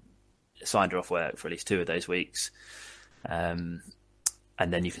anything, signed her off work for at least 2 of those weeks. And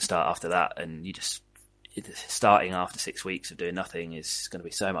then you can start after that. And starting after 6 weeks of doing nothing is going to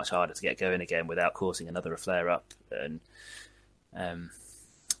be so much harder to get going again without causing another flare up. And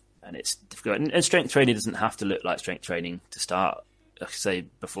it's difficult. And strength training doesn't have to look like strength training to start. Like I say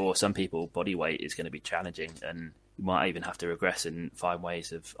before, some people, body weight is going to be challenging, and you might even have to regress and find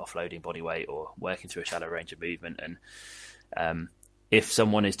ways of offloading body weight or working through a shallow range of movement. And if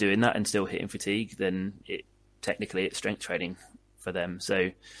someone is doing that and still hitting fatigue, then technically it's strength training for them.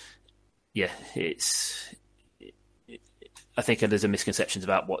 So yeah, I think there's a misconceptions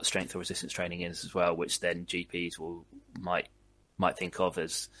about what strength or resistance training is as well, which then GPs might think of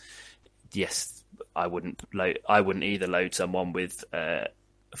as, yes, I wouldn't either load someone with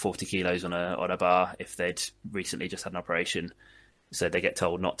 40 kilos on a bar if they'd recently just had an operation, so they get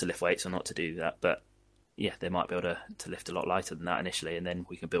told not to lift weights or not to do that. But yeah, they might be able to lift a lot lighter than that initially, and then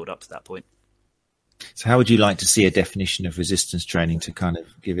we can build up to that point. So how would you like to see a definition of resistance training to kind of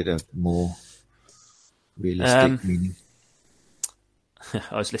give it a more realistic meaning?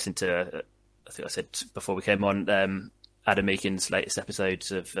 I was listening to, I think I said before we came on, Adam Meakin's latest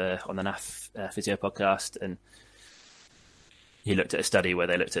episodes of on the NAF Physio podcast, and he looked at a study where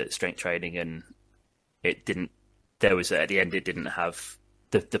they looked at strength training, and at the end it didn't have,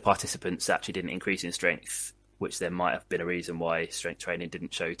 the participants actually didn't increase in strength, which there might have been a reason why strength training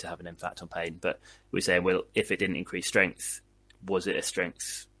didn't show to have an impact on pain. But we're saying, well, if it didn't increase strength, was it a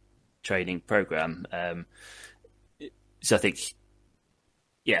strength training program? So I think,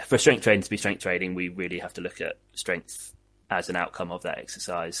 yeah, for strength training to be strength training, we really have to look at strength as an outcome of that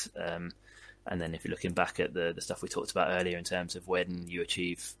exercise. And then if you're looking back at the stuff we talked about earlier in terms of when you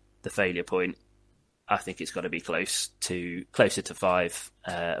achieve the failure point, I think it's got to be closer to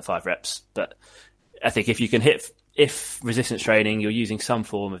five reps. But I think if resistance training, you're using some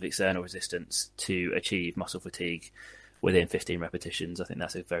form of external resistance to achieve muscle fatigue within 15 repetitions, I think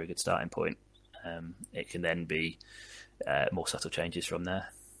that's a very good starting point. It can then be more subtle changes from there.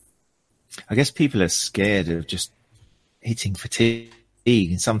 I guess people are scared of just hitting fatigue,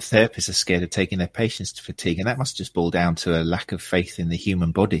 and some therapists are scared of taking their patients to fatigue, and that must just boil down to a lack of faith in the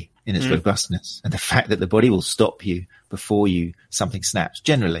human body, in its robustness, and the fact that the body will stop you before something snaps.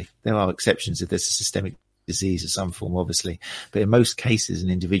 Generally, there are exceptions if there's a systemic disease of some form, obviously, but in most cases, an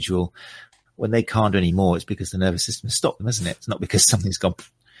individual, when they can't do any more, it's because the nervous system has stopped them, isn't it? It's not because something's gone,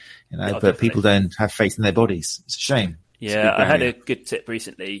 but definitely. People don't have faith in their bodies. It's a shame. Yeah, I had a good tip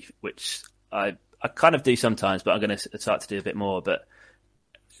recently, which I kind of do sometimes, but I'm going to start to do a bit more. But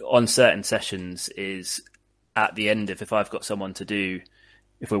on certain sessions is at the end, if I've got someone to do,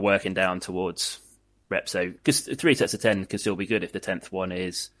 if we're working down towards reps, so because 3 sets of 10 can still be good if the 10th one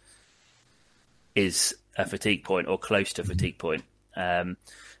is a fatigue point or close to a fatigue point.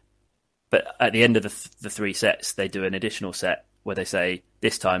 But at the end of the 3 sets, they do an additional set where they say,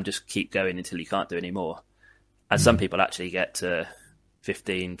 this time just keep going until you can't do any more. And some people actually get to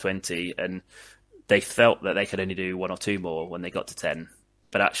 15, 20, and they felt that they could only do 1 or 2 more when they got to 10.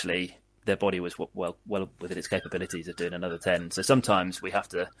 But actually, their body was well within its capabilities of doing another 10. So sometimes we have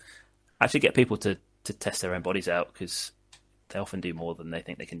to actually get people to test their own bodies out, because they often do more than they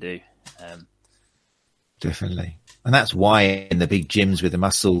think they can do. Definitely. And that's why in the big gyms with the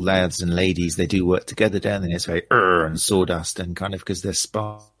muscle lads and ladies, they do work together down there. It's very and sawdust, and kind of because they're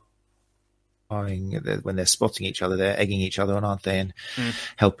sparring, when they're spotting each other, they're egging each other on, aren't they? And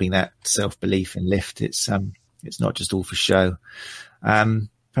helping that self-belief and lift. It's not just all for show.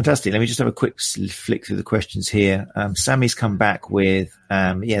 Fantastic. Let me just have a quick flick through the questions here. Sammy's come back with,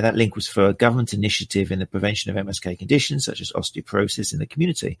 that link was for a government initiative in the prevention of MSK conditions such as osteoporosis in the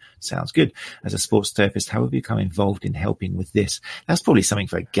community. Sounds good. As a sports therapist, how have you become involved in helping with this? That's probably something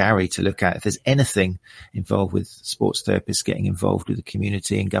for Gary to look at. If there's anything involved with sports therapists getting involved with the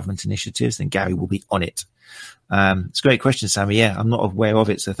community and government initiatives, then Gary will be on it. It's a great question, Sammy. Yeah, I'm not aware of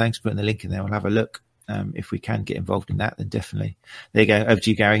it, so thanks for putting the link in there. I'll have a look. If we can get involved in that, then definitely. There you go. Over to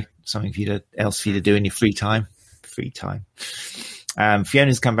you, Gary. Something else for you to do in your free time.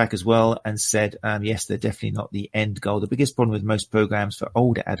 Fiona's come back as well and said, yes, they're definitely not the end goal. The biggest problem with most programs for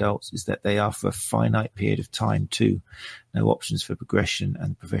older adults is that they are for a finite period of time too. No options for progression,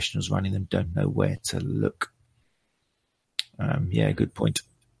 and the professionals running them don't know where to look. Good point.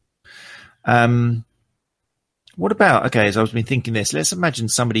 What about, okay, as I've been thinking this, let's imagine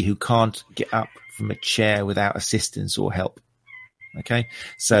somebody who can't get up from a chair without assistance or help. Okay,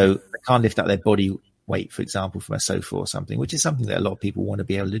 so they can't lift up their body weight, for example, from a sofa or something, which is something that a lot of people want to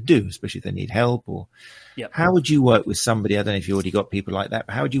be able to do, especially if they need help. Or How would you work with somebody? I don't know if you already got people like that,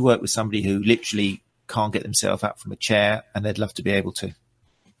 but how would you work with somebody who literally can't get themselves up from a chair and they'd love to be able to?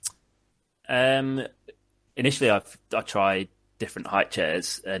 Initially, I tried different height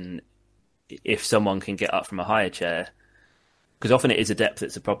chairs, and if someone can get up from a higher chair, because often it is a depth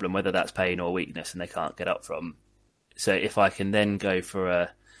that's a problem, whether that's pain or weakness, and they can't get up from. So if I can then go for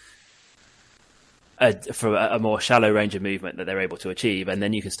a more shallow range of movement that they're able to achieve, and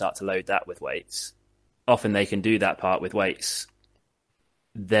then you can start to load that with weights. Often they can do that part with weights.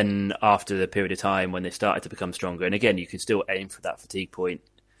 Then after the period of time when they started to become stronger, and again, you can still aim for that fatigue point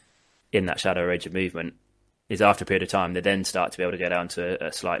in that shallow range of movement, is after a period of time, they then start to be able to go down to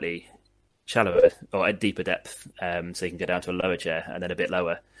a slightly shallower or a deeper depth. So you can go down to a lower chair and then a bit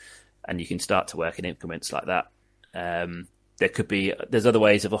lower, and you can start to work in increments like that. There's other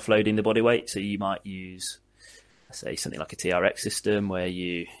ways of offloading the body weight. So you might use, say, something like a TRX system where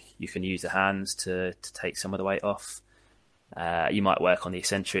you can use the hands to take some of the weight off. You might work on the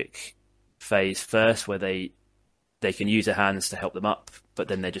eccentric phase first, where they can use their hands to help them up, but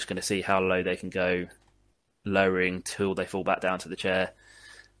then they're just going to see how low they can go, lowering till they fall back down to the chair.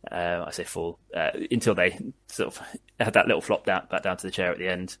 I say fall until they sort of have that little flop down back down to the chair at the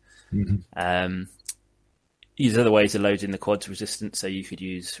end. Mm-hmm. Use other ways of loading the quads resistance. So you could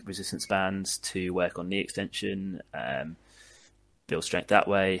use resistance bands to work on knee extension, build strength that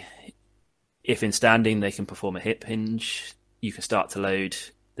way. If in standing they can perform a hip hinge, you can start to load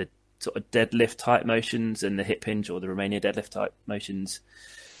the sort of deadlift type motions and the hip hinge or the Romania deadlift type motions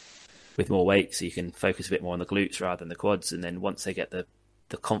with more weight. So you can focus a bit more on the glutes rather than the quads. And then once they get the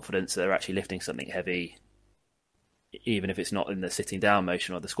confidence that they're actually lifting something heavy, even if it's not in the sitting down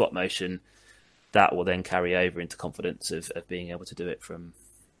motion or the squat motion, that will then carry over into confidence of being able to do it from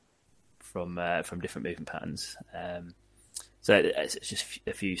different movement patterns. So it's just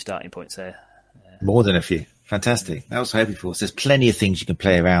a few starting points there. More than a few. Fantastic. That was hoping for. So there's plenty of things you can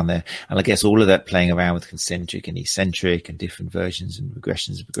play around there. And I guess all of that playing around with concentric and eccentric and different versions and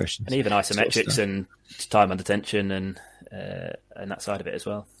regressions. And even isometrics and time under tension and that side of it as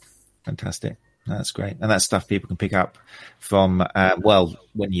well. Fantastic. That's great. And that's stuff people can pick up from,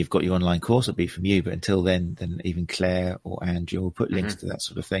 when you've got your online course, it'll be from you. But until then even Claire or Andrew will put links to that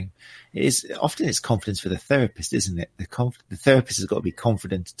sort of thing. Often it's confidence for the therapist, isn't it? The therapist has got to be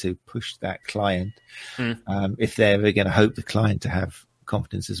confident to push that client if they're ever going to hope the client to have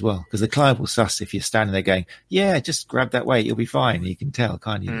confidence as well. Because the client will suss if you're standing there going, yeah, just grab that weight, you'll be fine. And you can tell,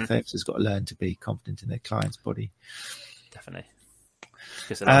 can't you? The therapist has got to learn to be confident in their client's body. Definitely.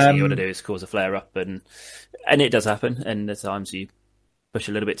 Because the last thing you want to do is cause a flare up, and it does happen. And there's times you push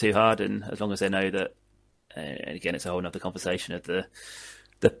a little bit too hard, and as long as they know that, and again, it's a whole other conversation of the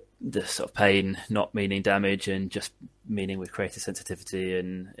sort of pain not meaning damage and just meaning we've created sensitivity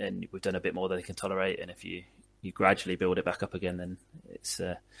and we've done a bit more than they can tolerate. And if you gradually build it back up again, then it's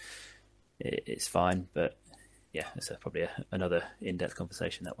fine. But yeah, it's probably another in-depth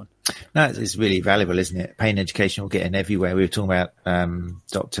conversation, that one. No, it's really valuable, isn't it? Pain education will get in everywhere. We were talking about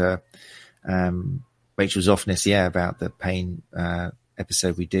Dr. Rachel Zoffness, about the pain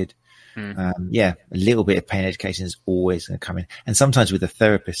episode we did. A little bit of pain education is always going to come in. And sometimes with a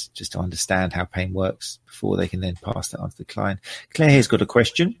therapist, just to understand how pain works before they can then pass that on to the client. Claire here's got a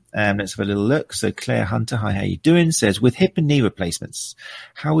question. Let's have a little look. So Claire Hunter, hi, how you doing? Says, with hip and knee replacements,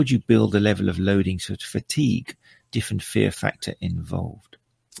 how would you build a level of loading to fatigue? Different fear factor involved.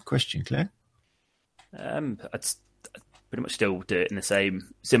 Question, Claire? I'd pretty much still do it in the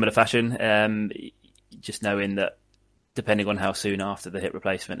similar fashion. Just knowing that depending on how soon after the hip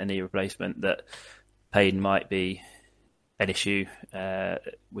replacement and knee replacement that pain might be an issue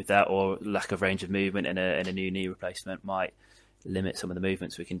with that, or lack of range of movement in a new knee replacement might limit some of the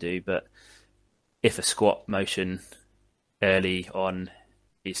movements we can do. But if a squat motion early on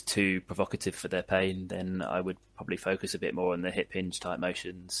is too provocative for their pain, then I would probably focus a bit more on the hip hinge type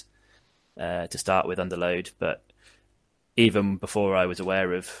motions to start with under load. But even before I was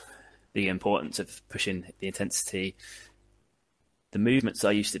aware of the importance of pushing the intensity, the movements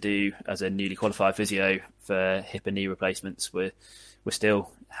I used to do as a newly qualified physio for hip and knee replacements were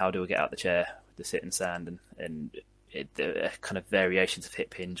still, how do I get out the chair, the sit and stand, and the kind of variations of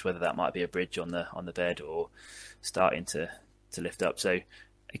hip hinge, whether that might be a bridge on the bed or starting to lift up. So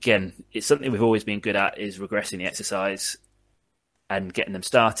again, it's something we've always been good at, is regressing the exercise and getting them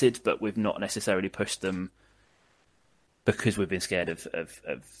started, but we've not necessarily pushed them because we've been scared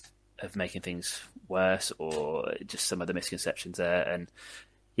of making things worse, or just some of the misconceptions there. And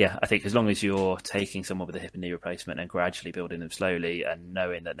yeah, I think as long as you're taking someone with a hip and knee replacement and gradually building them slowly and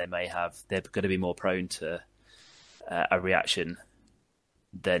knowing that they're going to be more prone to a reaction,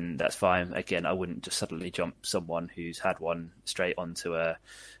 then that's fine. Again, I wouldn't just suddenly jump someone who's had one straight onto a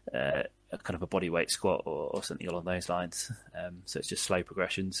kind of a body weight squat or something along those lines. So it's just slow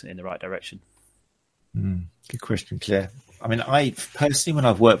progressions in the right direction. Good question, Claire. I mean, I personally, when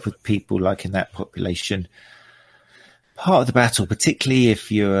I've worked with people like in that population, part of the battle, particularly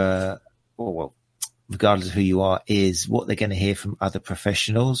if you're, regardless of who you are, is what they're going to hear from other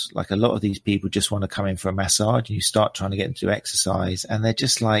professionals. Like a lot of these people just want to come in for a massage, and you start trying to get them to exercise, and they're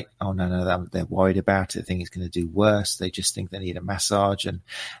just like, oh no, they're worried about it. They think it's going to do worse. They just think they need a massage, and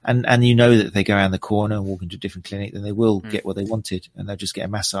you know that if they go around the corner and walk into a different clinic, then they will get what they wanted, and they'll just get a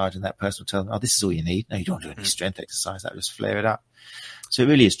massage, and that person will tell them, oh, this is all you need. No, you don't do any strength exercise. That'll just flare it up. So it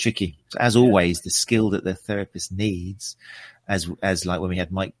really is tricky. So as always, the skill that the therapist needs, as like when we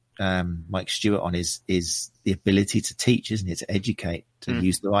had Mike Stewart on, is the ability to teach, isn't it? To educate, to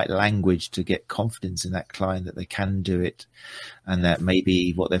use the right language, to get confidence in that client that they can do it, and that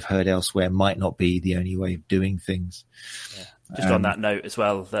maybe what they've heard elsewhere might not be the only way of doing things. Yeah. Just on that note as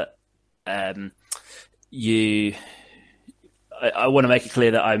well, that I want to make it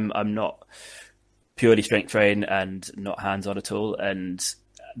clear that I'm not purely strength trained and not hands-on at all. And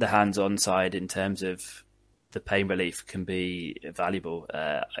the hands-on side in terms of the pain relief can be valuable.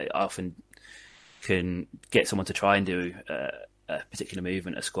 I often can get someone to try and do a particular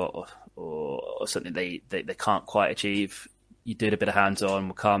movement, a squat or something they can't quite achieve. You do a bit of hands-on,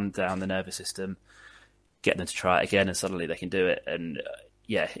 will calm down the nervous system, get them to try it again, and suddenly they can do it. And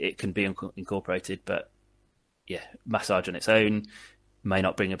it can be incorporated, but massage on its own may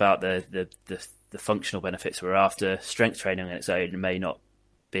not bring about the functional benefits we're after. Strength training on its own may not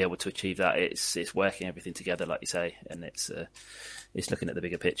be able to achieve that. It's working everything together, like you say, and it's looking at the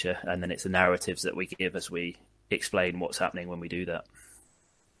bigger picture, and then it's the narratives that we give as we explain what's happening when we do that.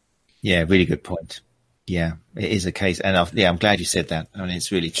 Yeah, really good point. Yeah, it is a case, and I'm glad you said that. I mean,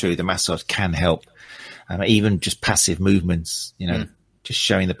 it's really true. The massage can help, even just passive movements. Just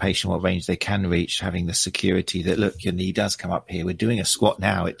showing the patient what range they can reach, having the security that, look, your knee does come up here. We're doing a squat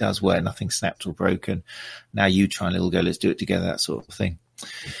now. It does work. Nothing snapped or broken. Now you try and little go, let's do it together, that sort of thing.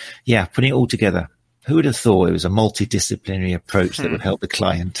 Yeah, putting it all together. Who would have thought it was a multidisciplinary approach that would help the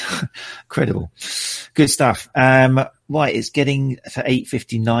client? Incredible. Good stuff. Right, it's getting to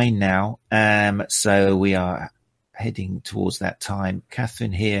 8:59 now. So we are heading towards that time.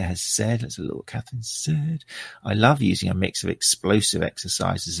 Catherine here has said, let's have a look what Catherine said. I love using a mix of explosive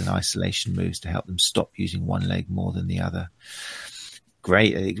exercises and isolation moves to help them stop using one leg more than the other.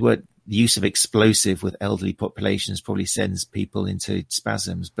 Great. The use of explosive with elderly populations probably sends people into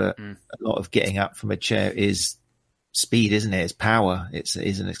spasms, but a lot of getting up from a chair is speed, isn't it? It's power. It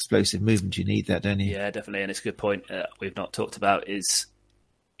is an explosive movement. You need that, don't you? Yeah, definitely. And it's a good point we've not talked about is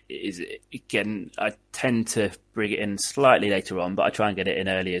again, I tend to bring it in slightly later on, but I try and get it in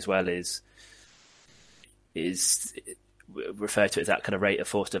early as well, is refer to it as that kind of rate of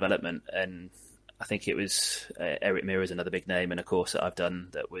force development. And I think it was Eric Mirror is another big name in a course that I've done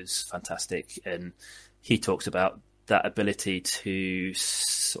that was fantastic. And he talks about that ability to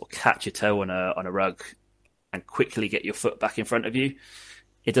sort of catch your toe on a rug and quickly get your foot back in front of you.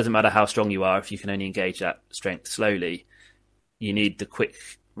 It doesn't matter how strong you are, if you can only engage that strength slowly, you need the quick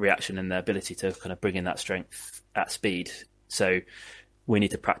reaction and the ability to kind of bring in that strength at speed. So we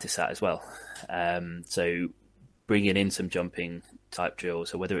need to practice that as well. So bringing in some jumping type drills,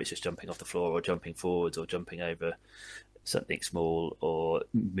 so whether it's just jumping off the floor or jumping forwards or jumping over something small or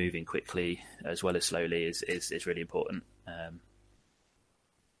moving quickly as well as slowly is really important.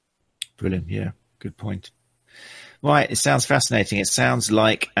 Brilliant. Yeah, good point. Right, it sounds fascinating. It sounds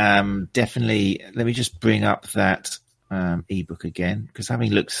like definitely, let me just bring up that ebook again, because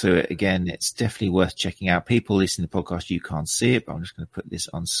having looked through it again, it's definitely worth checking out. People listening to the podcast, you can't see it, but I'm just going to put this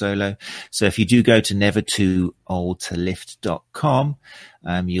on solo. So if you do go to nevertooldtolift.com,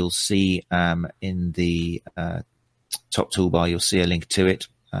 you'll see in the top toolbar, you'll see a link to it.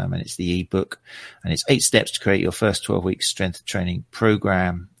 And it's the ebook, and it's 8 steps to create your first 12-week strength training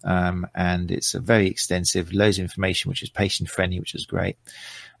program. And it's a very extensive, loads of information, which is patient friendly, which is great,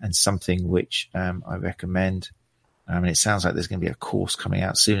 and something which I recommend. And it sounds like there's going to be a course coming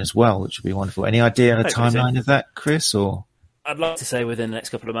out soon as well, which would be wonderful. Any idea on a timeline of that, Chris? Or I'd like to say within the next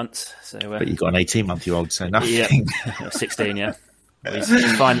couple of months. So, but you've got an 18-month-old, so nothing. Yeah, 16, yeah. He's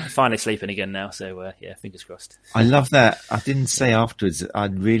finally sleeping again now, so yeah, fingers crossed. I love that. I didn't say afterwards. I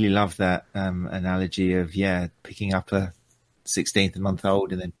really love that analogy of picking up a 16th month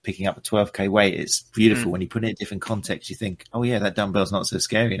old and then picking up a 12k weight. It's beautiful when you put it in different context. You think, oh yeah, that dumbbell's not so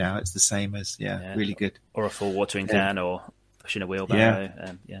scary now. It's the same as really good. Or a full watering can, or pushing a wheelbarrow.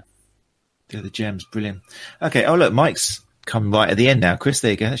 They're the gems, brilliant. Okay. Oh look, Mike's come right at the end now. Chris,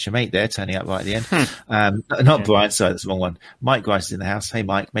 there you go. That's your mate there, turning up right at the end. Not Brian, sorry, that's the wrong one. Mike Grice is in the house. Hey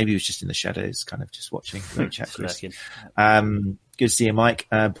Mike, maybe he was just in the shadows, kind of just watching. Great chat, Chris. Good to see you, Mike.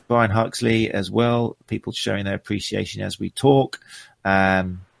 Brian Huxley as well. People showing their appreciation as we talk.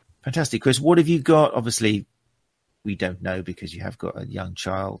 Fantastic, Chris. What have you got? Obviously, we don't know because you have got a young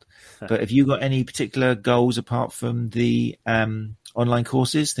child. But have you got any particular goals apart from the online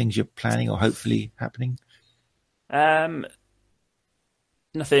courses, things you're planning or hopefully happening?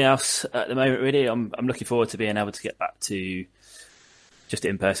 Nothing else at the moment, really. I'm looking forward to being able to get back to just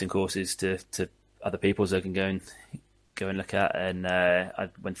in-person courses to other people so I can go and look at. And I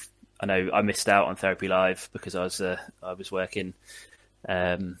know I missed out on Therapy Live because I was working.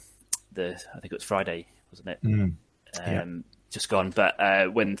 I think it was Friday, wasn't it? Just gone.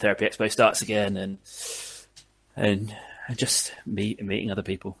 But when Therapy Expo starts again, and just meeting other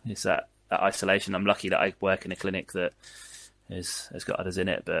people, is that isolation. I'm lucky that I work in a clinic that has got others in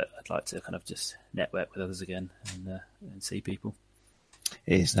it, but I'd like to kind of just network with others again and see people.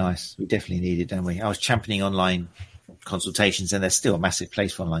 It is nice. We definitely need it, don't we? I was championing online consultations, and there's still a massive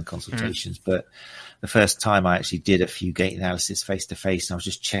place for online consultations. But the first time I actually did a few gait analysis face to face, and I was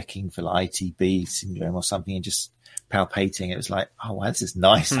just checking for like ITB syndrome or something, and just palpating. It was like, oh wow, this is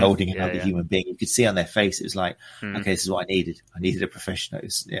nice holding another human being. You could see on their face, it was like, okay, this is what I needed. I needed a professional. It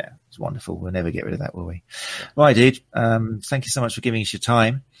was wonderful. We'll never get rid of that, will we? Right, dude. Thank you so much for giving us your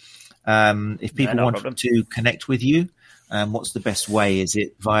time. If people want to connect with you, what's the best way? Is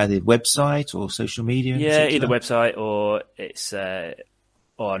it via the website or social media? Yeah, either website or it's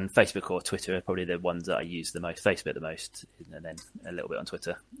on Facebook or Twitter are probably the ones that I use the most. Facebook the most, and then a little bit on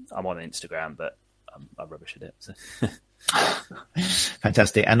Twitter. I'm on Instagram, but I'm rubbish at it. So.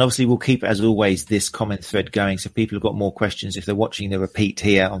 Fantastic. And obviously we'll keep, as always, this comment thread going. So if people have got more questions, if they're watching the repeat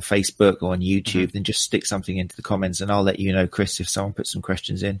here on Facebook or on YouTube, then just stick something into the comments and I'll let you know, Chris, if someone puts some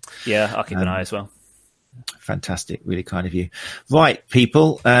questions in. Yeah, I'll keep an eye as well. Fantastic. Really kind of you. Right,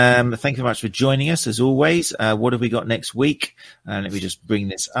 people. Thank you very much for joining us as always. What have we got next week? Let me just bring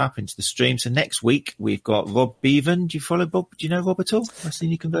this up into the stream. So next week we've got Rob Bevan. Do you follow Bob? Do you know Rob at all? I've seen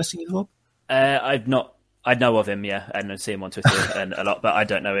you conversing with Rob. I know of him, and I see him on Twitter and a lot, but I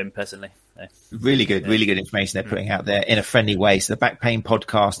don't know him personally. No. Really good information they're putting out there in a friendly way. So the Back Pain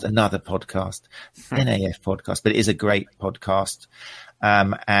Podcast, another podcast, NAF podcast, but it is a great podcast.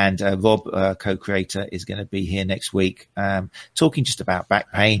 And Rob, co-creator, is going to be here next week, talking just about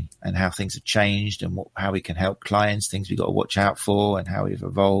back pain and how things have changed and how we can help clients, things we've got to watch out for and how we've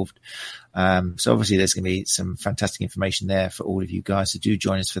evolved. So obviously there's going to be some fantastic information there for all of you guys. So do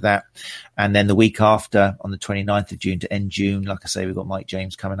join us for that. And then the week after, on the 29th of June to end June, like I say, we've got Mike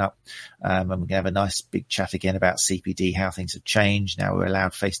James coming up. And we're going to have a nice big chat again about CPD, how things have changed. Now we're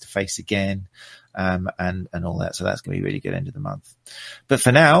allowed face to face again. And all that. So that's going to be a really good end of the month. But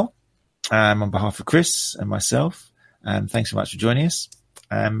for now, on behalf of Chris and myself, thanks so much for joining us.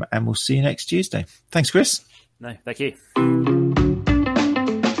 And we'll see you next Tuesday. Thanks, Chris. No, thank you.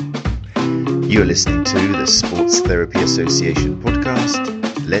 You're listening to the Sports Therapy Association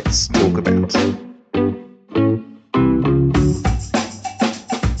podcast. Let's talk about.